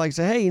start to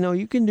say, hey,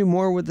 you can do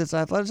more with this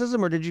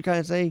athleticism, or did you kind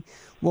of say,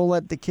 we'll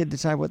let the kid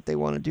decide what they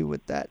want to do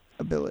with that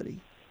ability?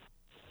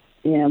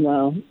 Yeah,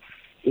 well,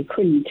 you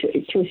couldn't,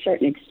 to a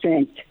certain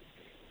extent,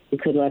 you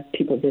could let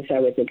people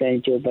decide what they're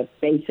going to do, but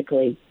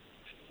basically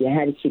you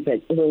had to keep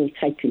a little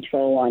tight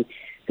control on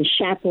the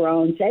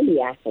chaperones and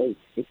the athletes,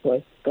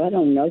 because God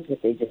only knows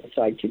what they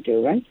decide to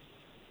do, right?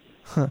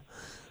 Huh.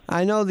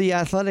 I know the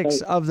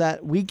athletics of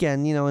that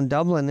weekend, in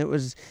Dublin. It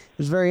was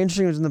very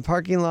interesting. It was in the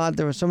parking lot.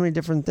 There were so many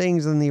different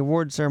things, and the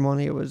award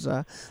ceremony. It was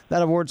that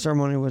award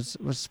ceremony was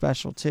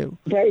special too.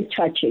 Very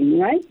touching,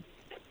 right?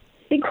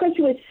 Because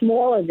it was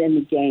smaller than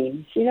the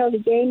games.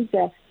 The games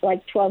are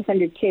like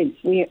 1,200 kids.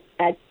 We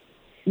at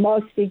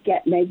most we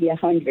get maybe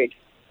 100.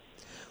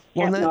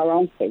 Well, our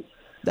own kids.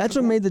 That's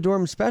what made the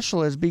dorm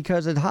special, is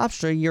because at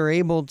Hofstra you're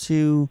able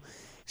to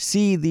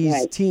see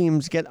these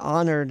teams get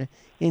honored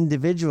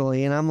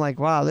individually, and I'm like,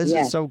 wow, this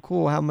is so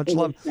cool. How much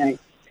love. Nice.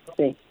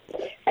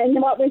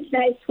 And what was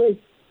nice was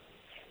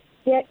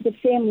that the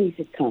families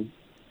had come.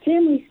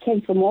 Families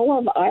came from all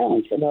over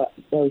Ireland for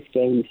those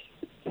games,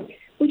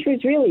 which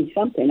was really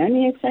something. I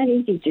mean, it's not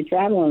easy to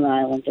travel on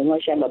Ireland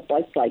unless you have a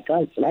bus like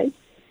us, right?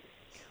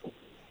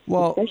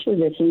 Well, especially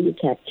with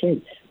handicapped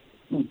kids.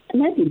 It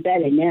might be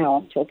better now.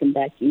 I'm talking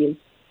back to you.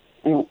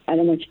 I don't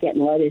want you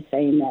getting letters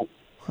saying that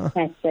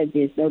Pat said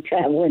there's no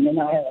traveling in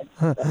Ireland.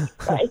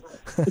 Right?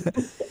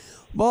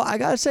 Well, I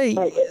got to say,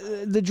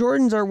 the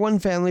Jordans are one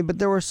family, but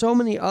there were so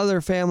many other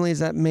families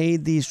that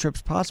made these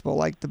trips possible,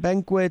 like the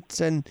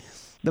Banquets and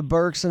the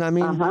Burks. And I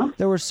mean,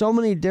 there were so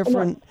many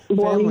different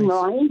families.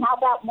 Maureen, how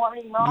about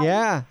Maureen Ryan?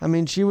 Yeah, I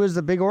mean, she was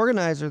the big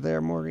organizer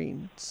there,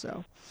 Maureen.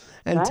 So,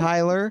 and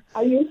Tyler.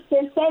 I used to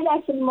say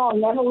that to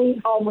Mom, never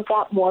leave home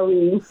without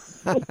Maureen.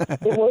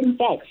 It wouldn't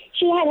fit.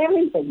 She had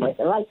everything with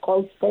her, like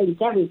clothes, things,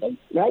 everything,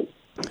 right?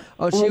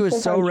 Oh, she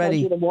was so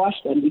ready to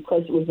wash them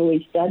because it was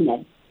always done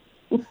then.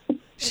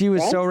 She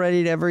was so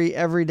ready to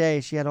every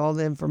day. She had all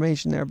the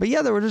information there. But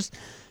yeah, there were just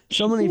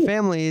so many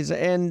families,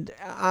 and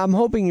I'm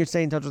hoping you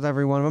stay in touch with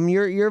every one of them.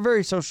 You're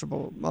very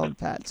sociable,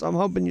 Pat, so I'm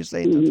hoping you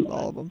stay in touch with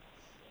all of them.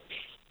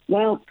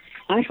 Well,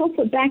 I hope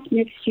we're back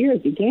next year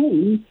at the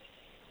game.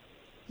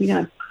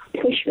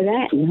 Push for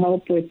that and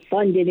hope we're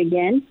funded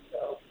again,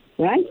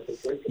 right?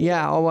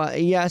 Yeah,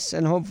 yes,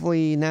 and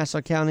hopefully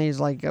Nassau County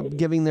is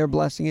giving their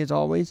blessing as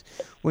always,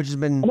 which has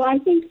been... Well, I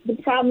think the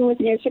problem with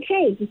Nassau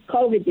County is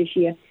COVID this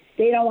year.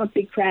 They don't want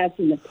big crowds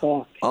in the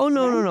park. Oh,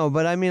 no.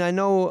 But, I mean, I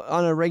know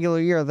on a regular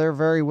year they're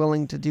very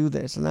willing to do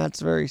this, and that's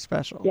very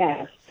special.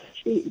 Yes.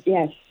 She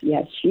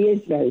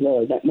is very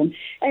willing, that one.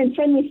 And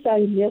Friendly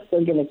Sons, yes,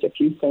 they'll give us a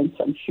few cents,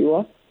 I'm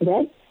sure,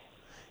 right?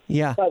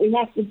 Yeah. But we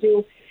have to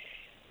do...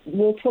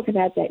 We'll talk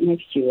about that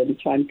next year when the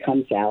time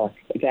comes out,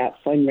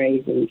 about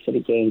fundraising for the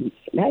games,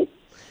 right?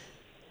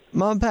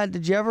 Mom, Pat,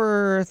 did you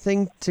ever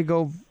think to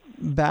go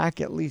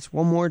back at least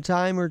one more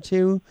time or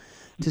two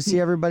to see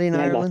everybody in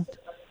Ireland?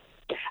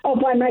 Oh,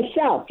 by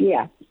myself,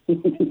 yeah.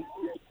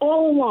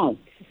 All alone.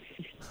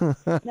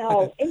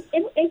 No,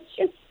 it's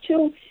just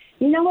too...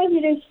 You know what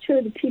it is,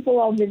 too? The people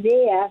over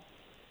there,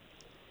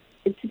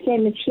 it's the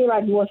same as here.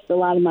 I've lost a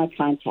lot of my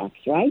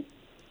contacts, right?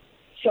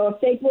 So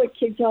if they brought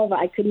kids over,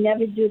 I could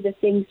never do the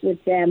things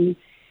with them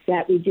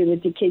that we did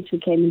with the kids who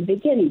came in the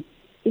beginning.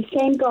 The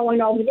same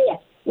going over there.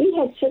 We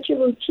had such a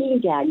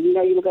routine, Dad. You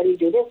know, you were going to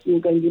do this, you were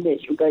going to do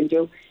this, you're going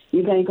to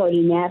go to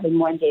Navin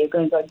one day, you're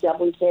going to go to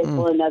Dublin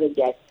Castle another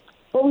day.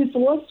 But we've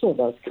lost all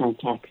those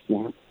contacts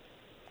now.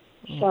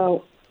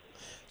 So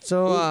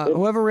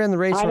whoever ran the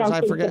racehorse,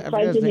 I forget. The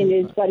president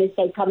is going to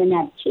say, come and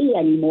have tea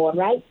anymore,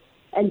 right?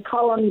 And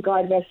Cullen,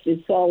 God rest his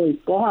soul, is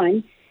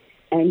gone.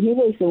 And he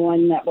was the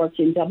one that worked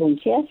in Dublin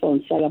Castle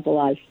and set up a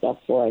lot of stuff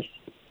for us.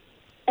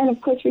 And,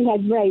 of course, we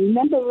had Ray.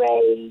 Remember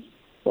Ray?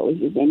 What was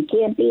his name?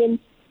 Campion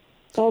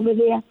over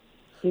there?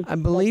 I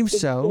believe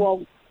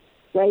so.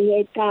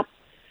 Ray Haycop.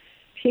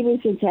 He was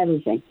into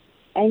everything.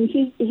 And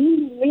he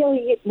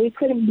really, we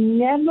could have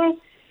never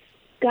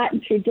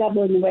gotten through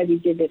Dublin the way we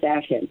did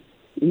without him,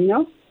 you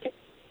know?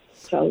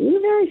 So we were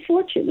very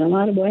fortunate in a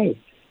lot of ways.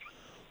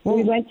 Well,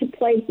 we went to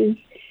places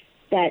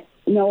that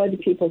no other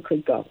people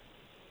could go.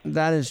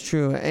 That is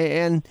true.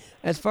 And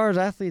as far as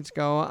athletes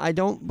go, I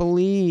don't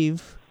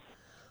believe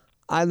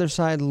either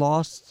side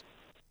lost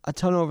a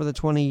ton over the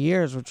 20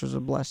 years, which was a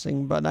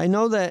blessing. But I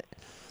know that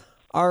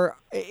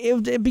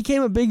it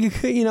became a big,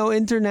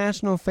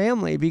 international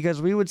family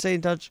because we would stay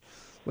in touch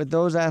with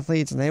those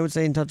athletes and they would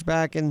stay in touch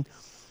back. And,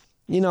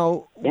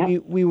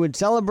 we would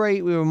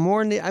celebrate. We were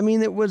mourning. I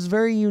mean, it was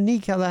very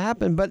unique how that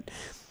happened. But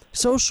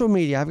social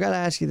media, I've got to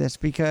ask you this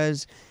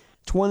because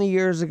 20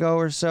 years ago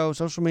or so,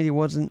 social media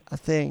wasn't a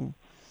thing.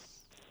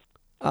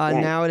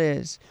 Right. Now it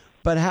is.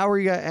 But how were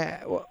you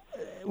guys?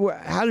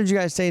 How did you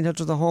guys stay in touch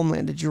with the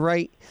homeland? Did you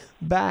write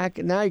back?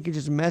 Now you can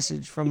just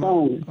message from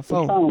a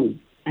phone. Phone.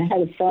 I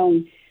had a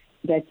phone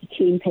that the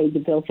team paid the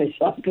bill for,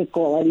 so I could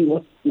call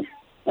anyone.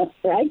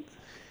 Right?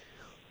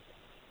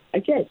 I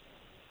did.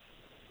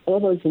 All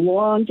those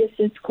long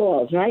distance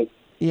calls, right?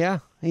 Yeah.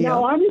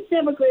 No, I was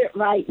never good at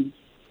writing.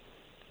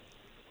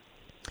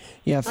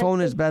 Yeah,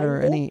 phone is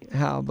better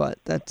anyhow, but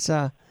that's.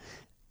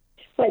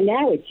 But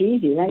now it's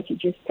easy, right? You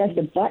just press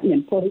a button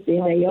and put it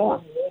there they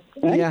are.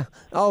 Right? Yeah.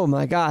 Oh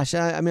my gosh!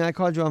 I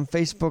called you on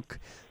Facebook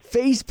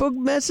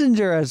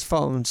Messenger as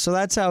phone, so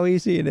that's how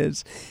easy it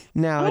is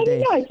nowadays.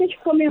 I don't know. I just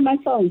called me on my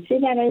phone. See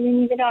that? I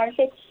didn't even know. I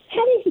said,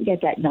 "How did you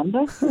get that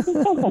number?"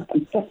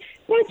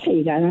 That's how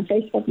you got on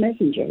Facebook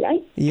Messenger,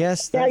 right?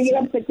 Yes. Now you're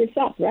gonna put this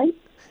up, right?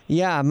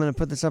 Yeah, I'm going to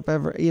put this up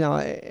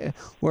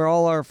where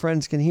all our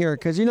friends can hear.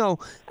 Because,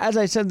 as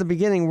I said at the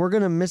beginning, we're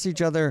going to miss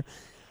each other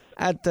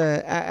at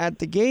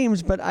the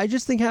games. But I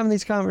just think having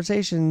these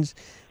conversations,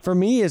 for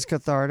me, is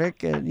cathartic.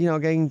 Getting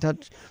in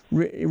touch,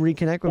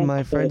 reconnect with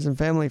my friends and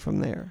family from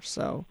there.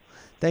 So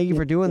thank you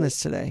for doing this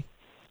today.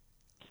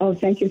 Oh,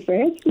 thank you for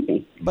asking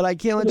me. But I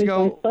can't let you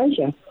go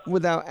pleasure.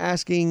 Without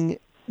asking,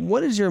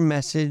 what is your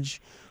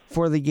message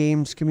for the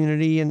games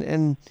community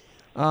and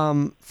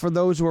for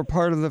those who are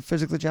part of the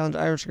physically challenged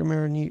Irish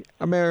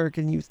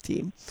American youth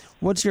team?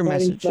 What's your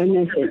message? My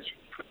message.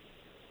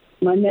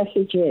 My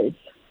message is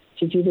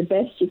to do the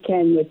best you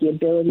can with the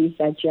abilities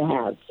that you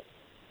have.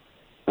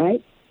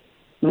 Right?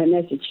 My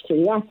message to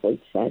the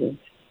athletes, that is.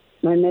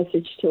 My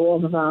message to all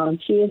the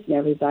volunteers and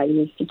everybody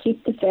is to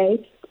keep the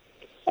faith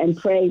and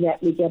pray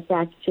that we get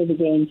back to the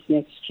games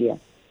next year.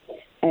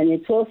 And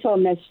it's also a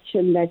message to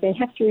them that they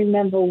have to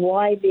remember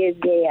why they're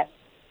there.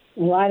 A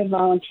lot of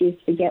volunteers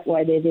forget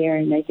why they're there,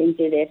 and they think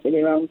they're there for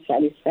their own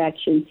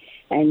satisfaction,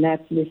 and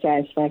not for the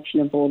satisfaction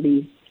of all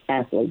these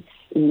athletes,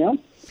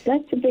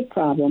 That's a big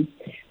problem.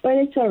 But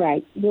it's all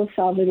right. We'll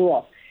solve it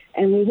all.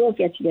 And we will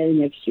get together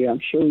next year. I'm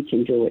sure we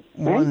can do it.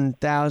 Right?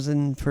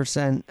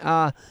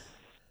 1,000%.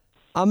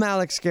 I'm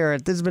Alex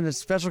Garrett. This has been a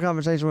special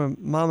conversation with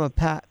Momma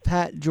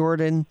Pat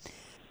Jordan.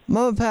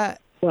 Momma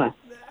Pat, what?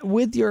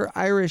 With your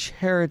Irish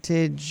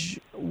heritage,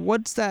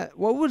 what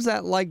was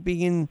that like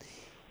being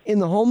in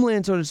the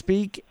homeland, so to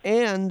speak,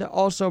 and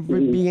also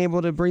being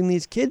able to bring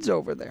these kids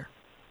over there?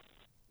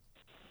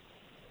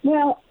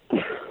 Well,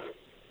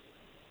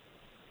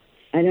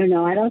 I don't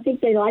know. I don't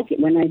think they like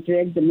it when I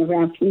drag them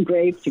around from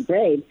grave to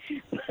grave.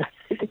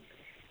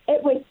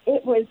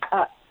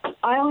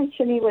 Ireland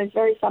to me was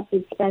very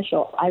something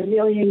special. I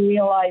really didn't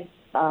realize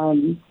how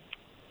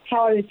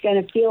I was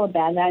going to feel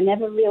about it. I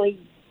never really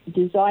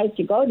desired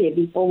to go there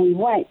before we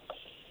went.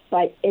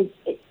 But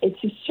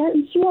it's a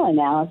certain feeling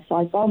now. It's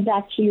like going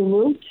back to your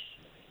roots,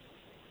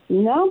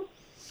 and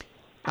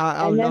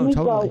then we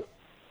go,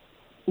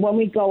 when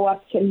we go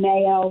up to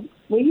Mayo.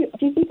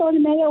 Did we go to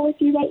Mayo with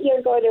you that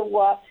year? Go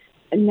to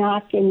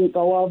Knock and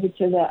go over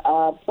to the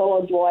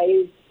Polo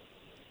Dwyer's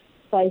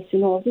place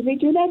and all. Did we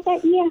do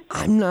that year?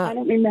 I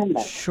don't remember.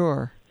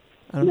 Sure.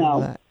 I don't know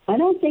that. I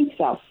don't think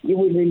so. You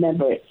would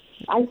remember it.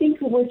 I think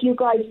with you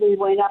guys we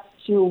went up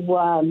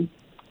to,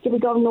 did we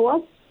go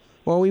north?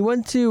 Well, we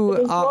went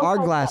to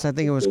Ardglass, I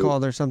think it was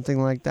called, or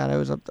something like that. I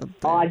was up there.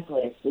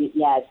 Ardglass,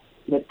 yes,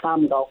 with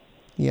Congo.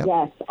 Yep.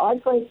 Yes,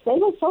 Ardglass, they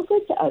were so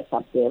good to us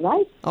up there,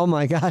 right? Oh,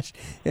 my gosh.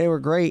 They were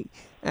great.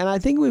 And I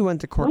think we went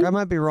to Cork. I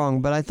might be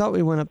wrong, but I thought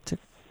we went up to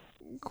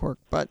Cork.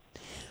 But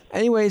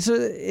anyway, so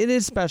it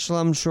is special,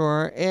 I'm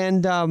sure.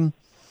 And for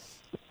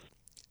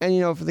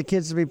the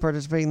kids to be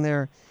participating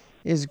there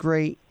is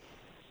great.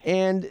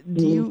 And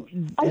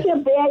I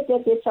feel bad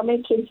that there's so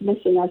many kids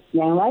missing us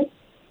now, right?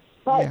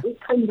 But we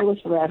couldn't do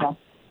it forever.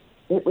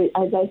 it was,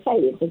 as I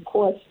say, the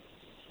cost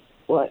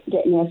was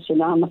getting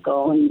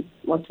astronomical, and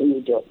what can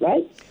you do,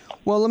 right?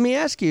 Well, let me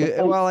ask you,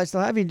 while I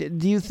still have you,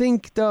 do you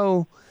think,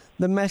 though,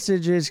 the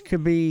messages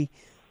could be,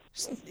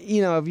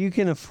 if you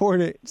can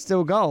afford it,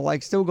 still go,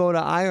 like still go to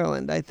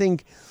Ireland? I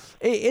think,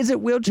 is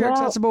it wheelchair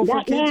accessible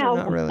for kids now. or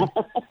not really?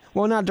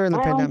 Well, not during the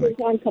Ireland pandemic.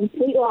 is on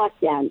complete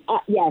lockdown.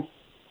 Yes,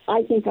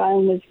 I think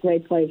Ireland was a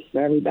great place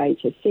for everybody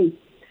to see.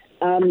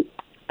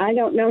 I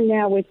don't know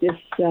now with this,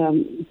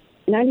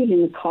 not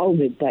even the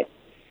COVID, but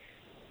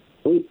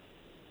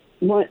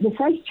the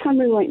first time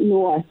we went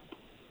north,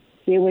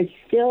 there was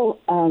still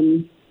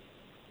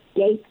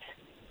gates,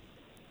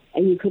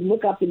 and you could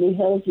look up in the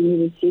hills and you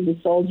would see the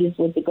soldiers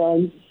with the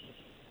guns,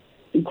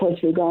 because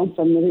we're going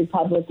from the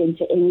Republic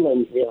into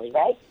England, really,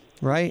 right?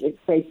 Right. It's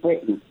Great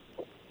Britain.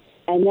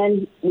 And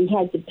then we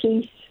had the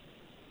peace,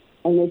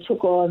 and they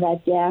took all of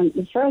that down.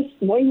 The first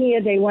 1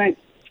 year they went,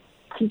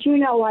 did you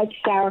know, like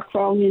Sarah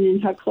Cronin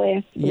in her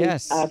class?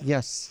 Yes,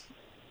 yes.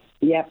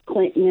 Yep,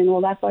 Clinton and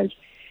all that bunch.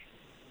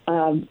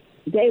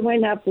 They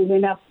went up, we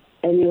went up,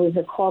 and there was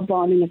a car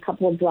bombing a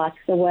couple of blocks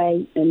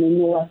away in the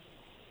north.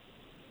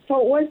 So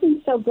it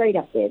wasn't so great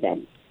up there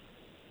then.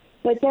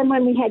 But then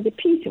when we had the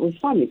peace, it was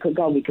fun. We could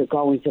go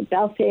into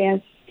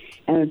Belfast,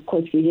 and of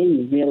course we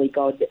didn't really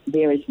go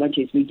there as much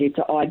as we did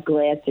to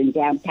Ardglass and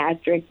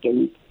Downpatrick,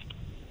 and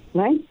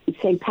right,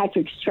 St.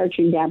 Patrick's Church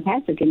in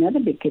Downpatrick, another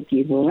big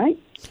cathedral, right?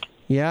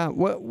 Yeah.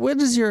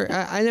 What is your?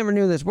 I never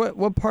knew this.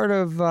 What part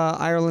of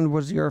Ireland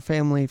was your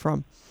family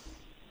from?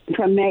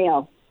 From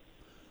Mayo.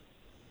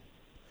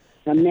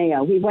 From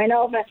Mayo. We went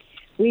over.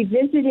 We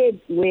visited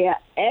where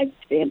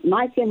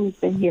my family's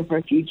been here for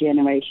a few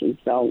generations,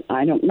 so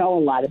I don't know a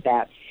lot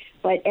about.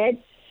 But Ed's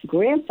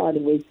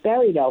grandfather was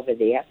buried over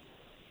there,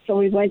 so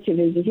we went to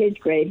visit his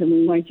grave, and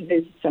we went to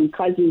visit some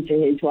cousins of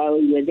his while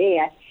we were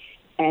there.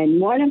 And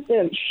one of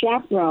the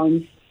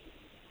chaperones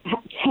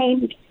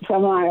came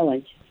from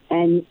Ireland,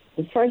 and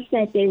the first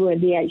night they were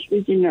there, she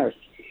was a nurse,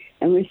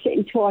 and we were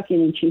sitting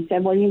talking, and she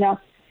said, well,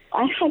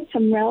 I had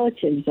some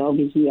relatives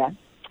over here.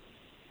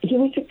 He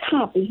was a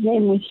cop. His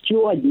name was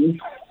Jordan.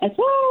 I said,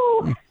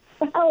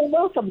 oh,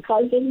 welcome,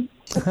 cousin.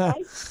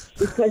 Right?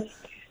 Because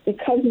the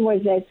cousin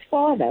was Ed's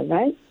father,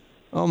 right?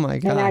 Oh, my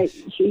gosh.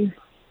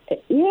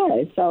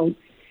 So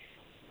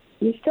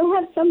we still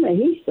have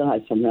he still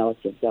has some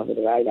relatives over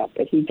there, right up,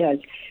 but he does.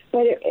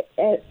 But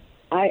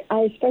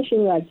I especially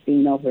liked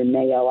being over in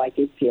Mayo. I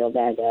did feel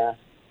that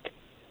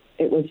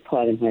it was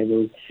part of my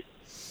roots.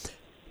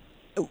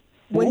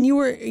 When you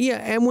were,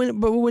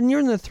 but when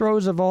you're in the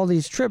throes of all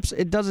these trips,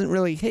 it doesn't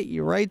really hit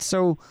you, right?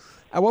 So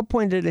at what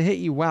point did it hit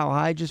you, wow,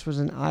 I just was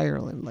in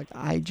Ireland. Like,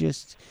 I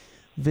just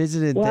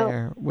visited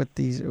there with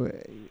these,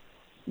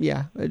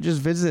 I just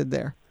visited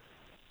there.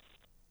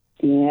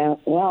 Yeah,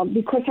 well,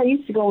 because I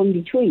used to go in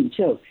between,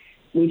 too.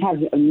 We'd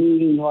have a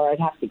meeting, or I'd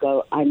have to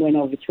go. I went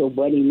over to a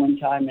wedding one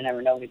time, and I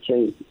went over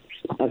to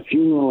a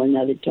funeral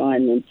another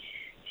time. And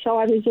so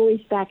I was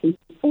always back and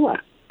forth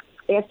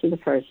after the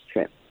first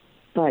trip.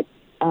 But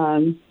it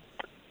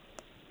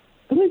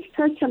was the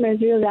first time I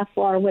was really that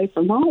far away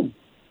from home,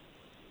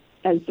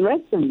 as the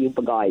rest of you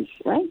guys,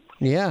 right?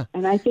 Yeah.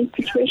 And I think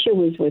Patricia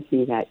was with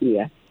me that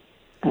year.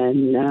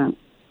 And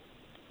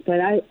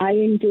but I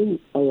didn't do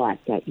a lot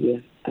that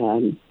year.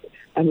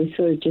 I was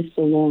sort of just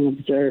along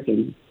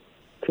observing,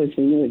 because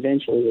we knew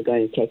eventually we were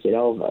going to take it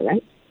over,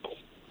 right?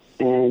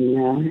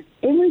 And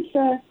it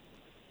was,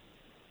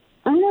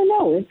 I don't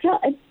know,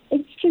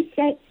 it's just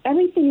that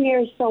everything there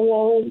is so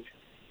old,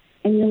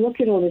 and you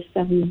look at all this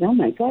stuff and you go, oh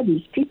my God,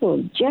 these people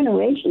are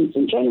generations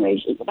and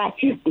generations back.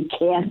 The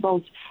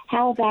castles.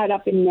 How about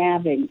up in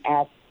Navan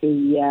at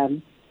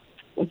the,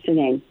 what's the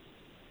name?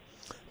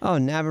 Oh,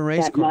 Navan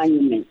Race That Course.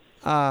 monument.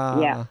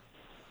 Yeah.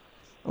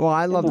 Well,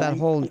 I love that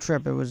whole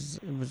trip. It was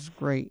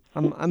great.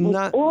 I'm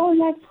not. All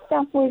that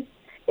stuff was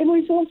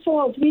all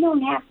sold. We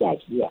don't have that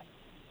here,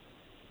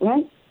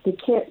 right?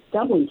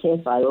 Dublin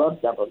Castle. I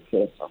love Dublin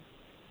Castle.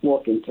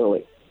 Walking through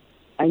it.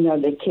 I know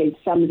the kids.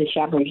 Some of the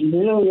chaperones.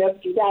 No, you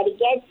have to do that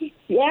again.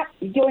 Yeah,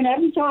 you're doing it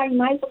every time.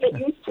 Michael get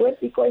used to it,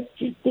 because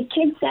the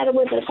kids that are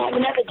with us have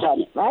never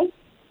done it, right?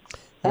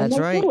 That's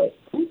right. Do it.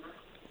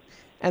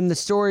 And the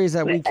stories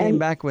that we came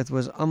back with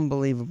was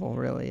unbelievable,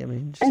 really. I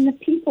mean, and the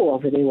people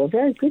over there were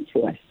very good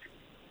to us.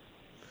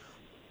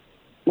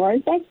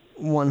 Weren't they?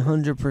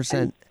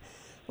 100%.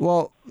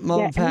 Well,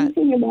 Mom, Pat,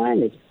 anything you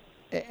wanted.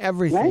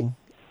 Everything. Right?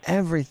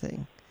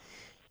 Everything.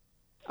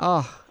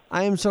 Oh,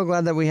 I am so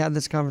glad that we had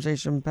this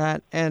conversation,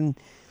 Pat. And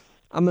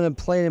I'm going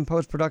to play it in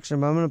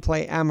post-production, but I'm going to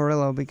play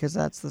Amarillo, because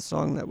that's the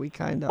song that we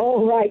kind of...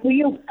 Oh, right. Will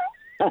you...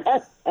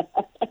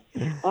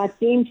 Our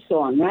theme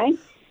song, right?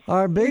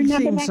 Our big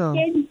theme song.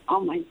 Kid? Oh,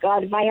 my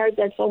God. If I heard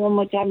that song one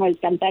more time, I was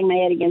going to bang my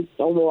head against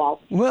the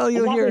wall. Well,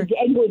 you'll hear... That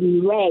was Edward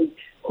and Ray,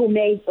 who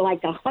made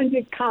like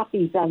 100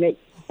 copies of it.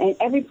 And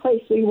every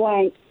place we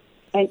went,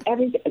 and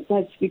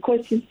that's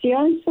because it's the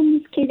only song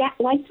this kid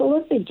likes to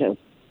listen to.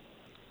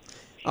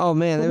 Oh,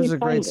 man, it was a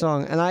great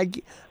song. And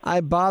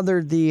I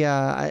bothered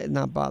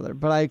not bothered,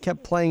 but I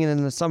kept playing it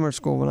in the summer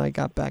school when I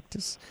got back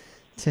to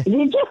Did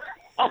you?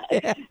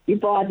 You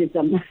bothered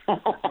them.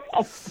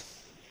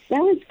 That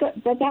was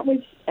good, but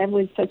it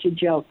was such a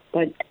joke.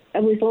 But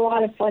it was a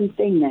lot of fun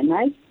thing then,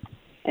 right?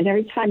 And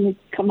every time you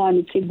come on,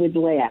 the kid would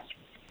laugh,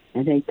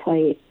 and they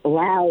play it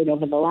loud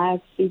over the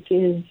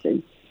loudspeakers,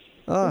 and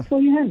that's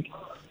what you heard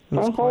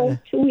for a whole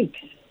 2 weeks.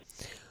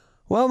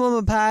 Well,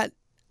 Mama Pat,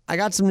 I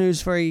got some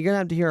news for you. You're gonna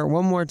have to hear it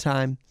one more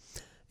time.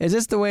 Is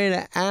this the way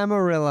to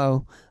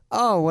Amarillo?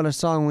 Oh, what a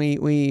song we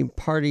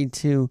partied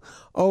to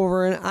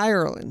over in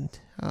Ireland.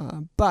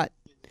 But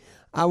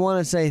I want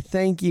to say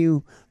thank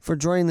you for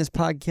joining this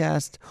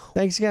podcast.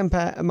 Thanks again,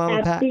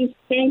 Mama Pat. Happy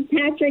St.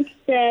 Patrick's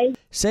Day.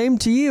 Same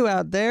to you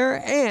out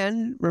there.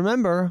 And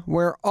remember,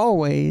 we're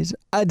always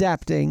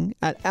adapting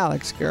at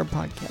Alex Garrett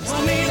Podcast.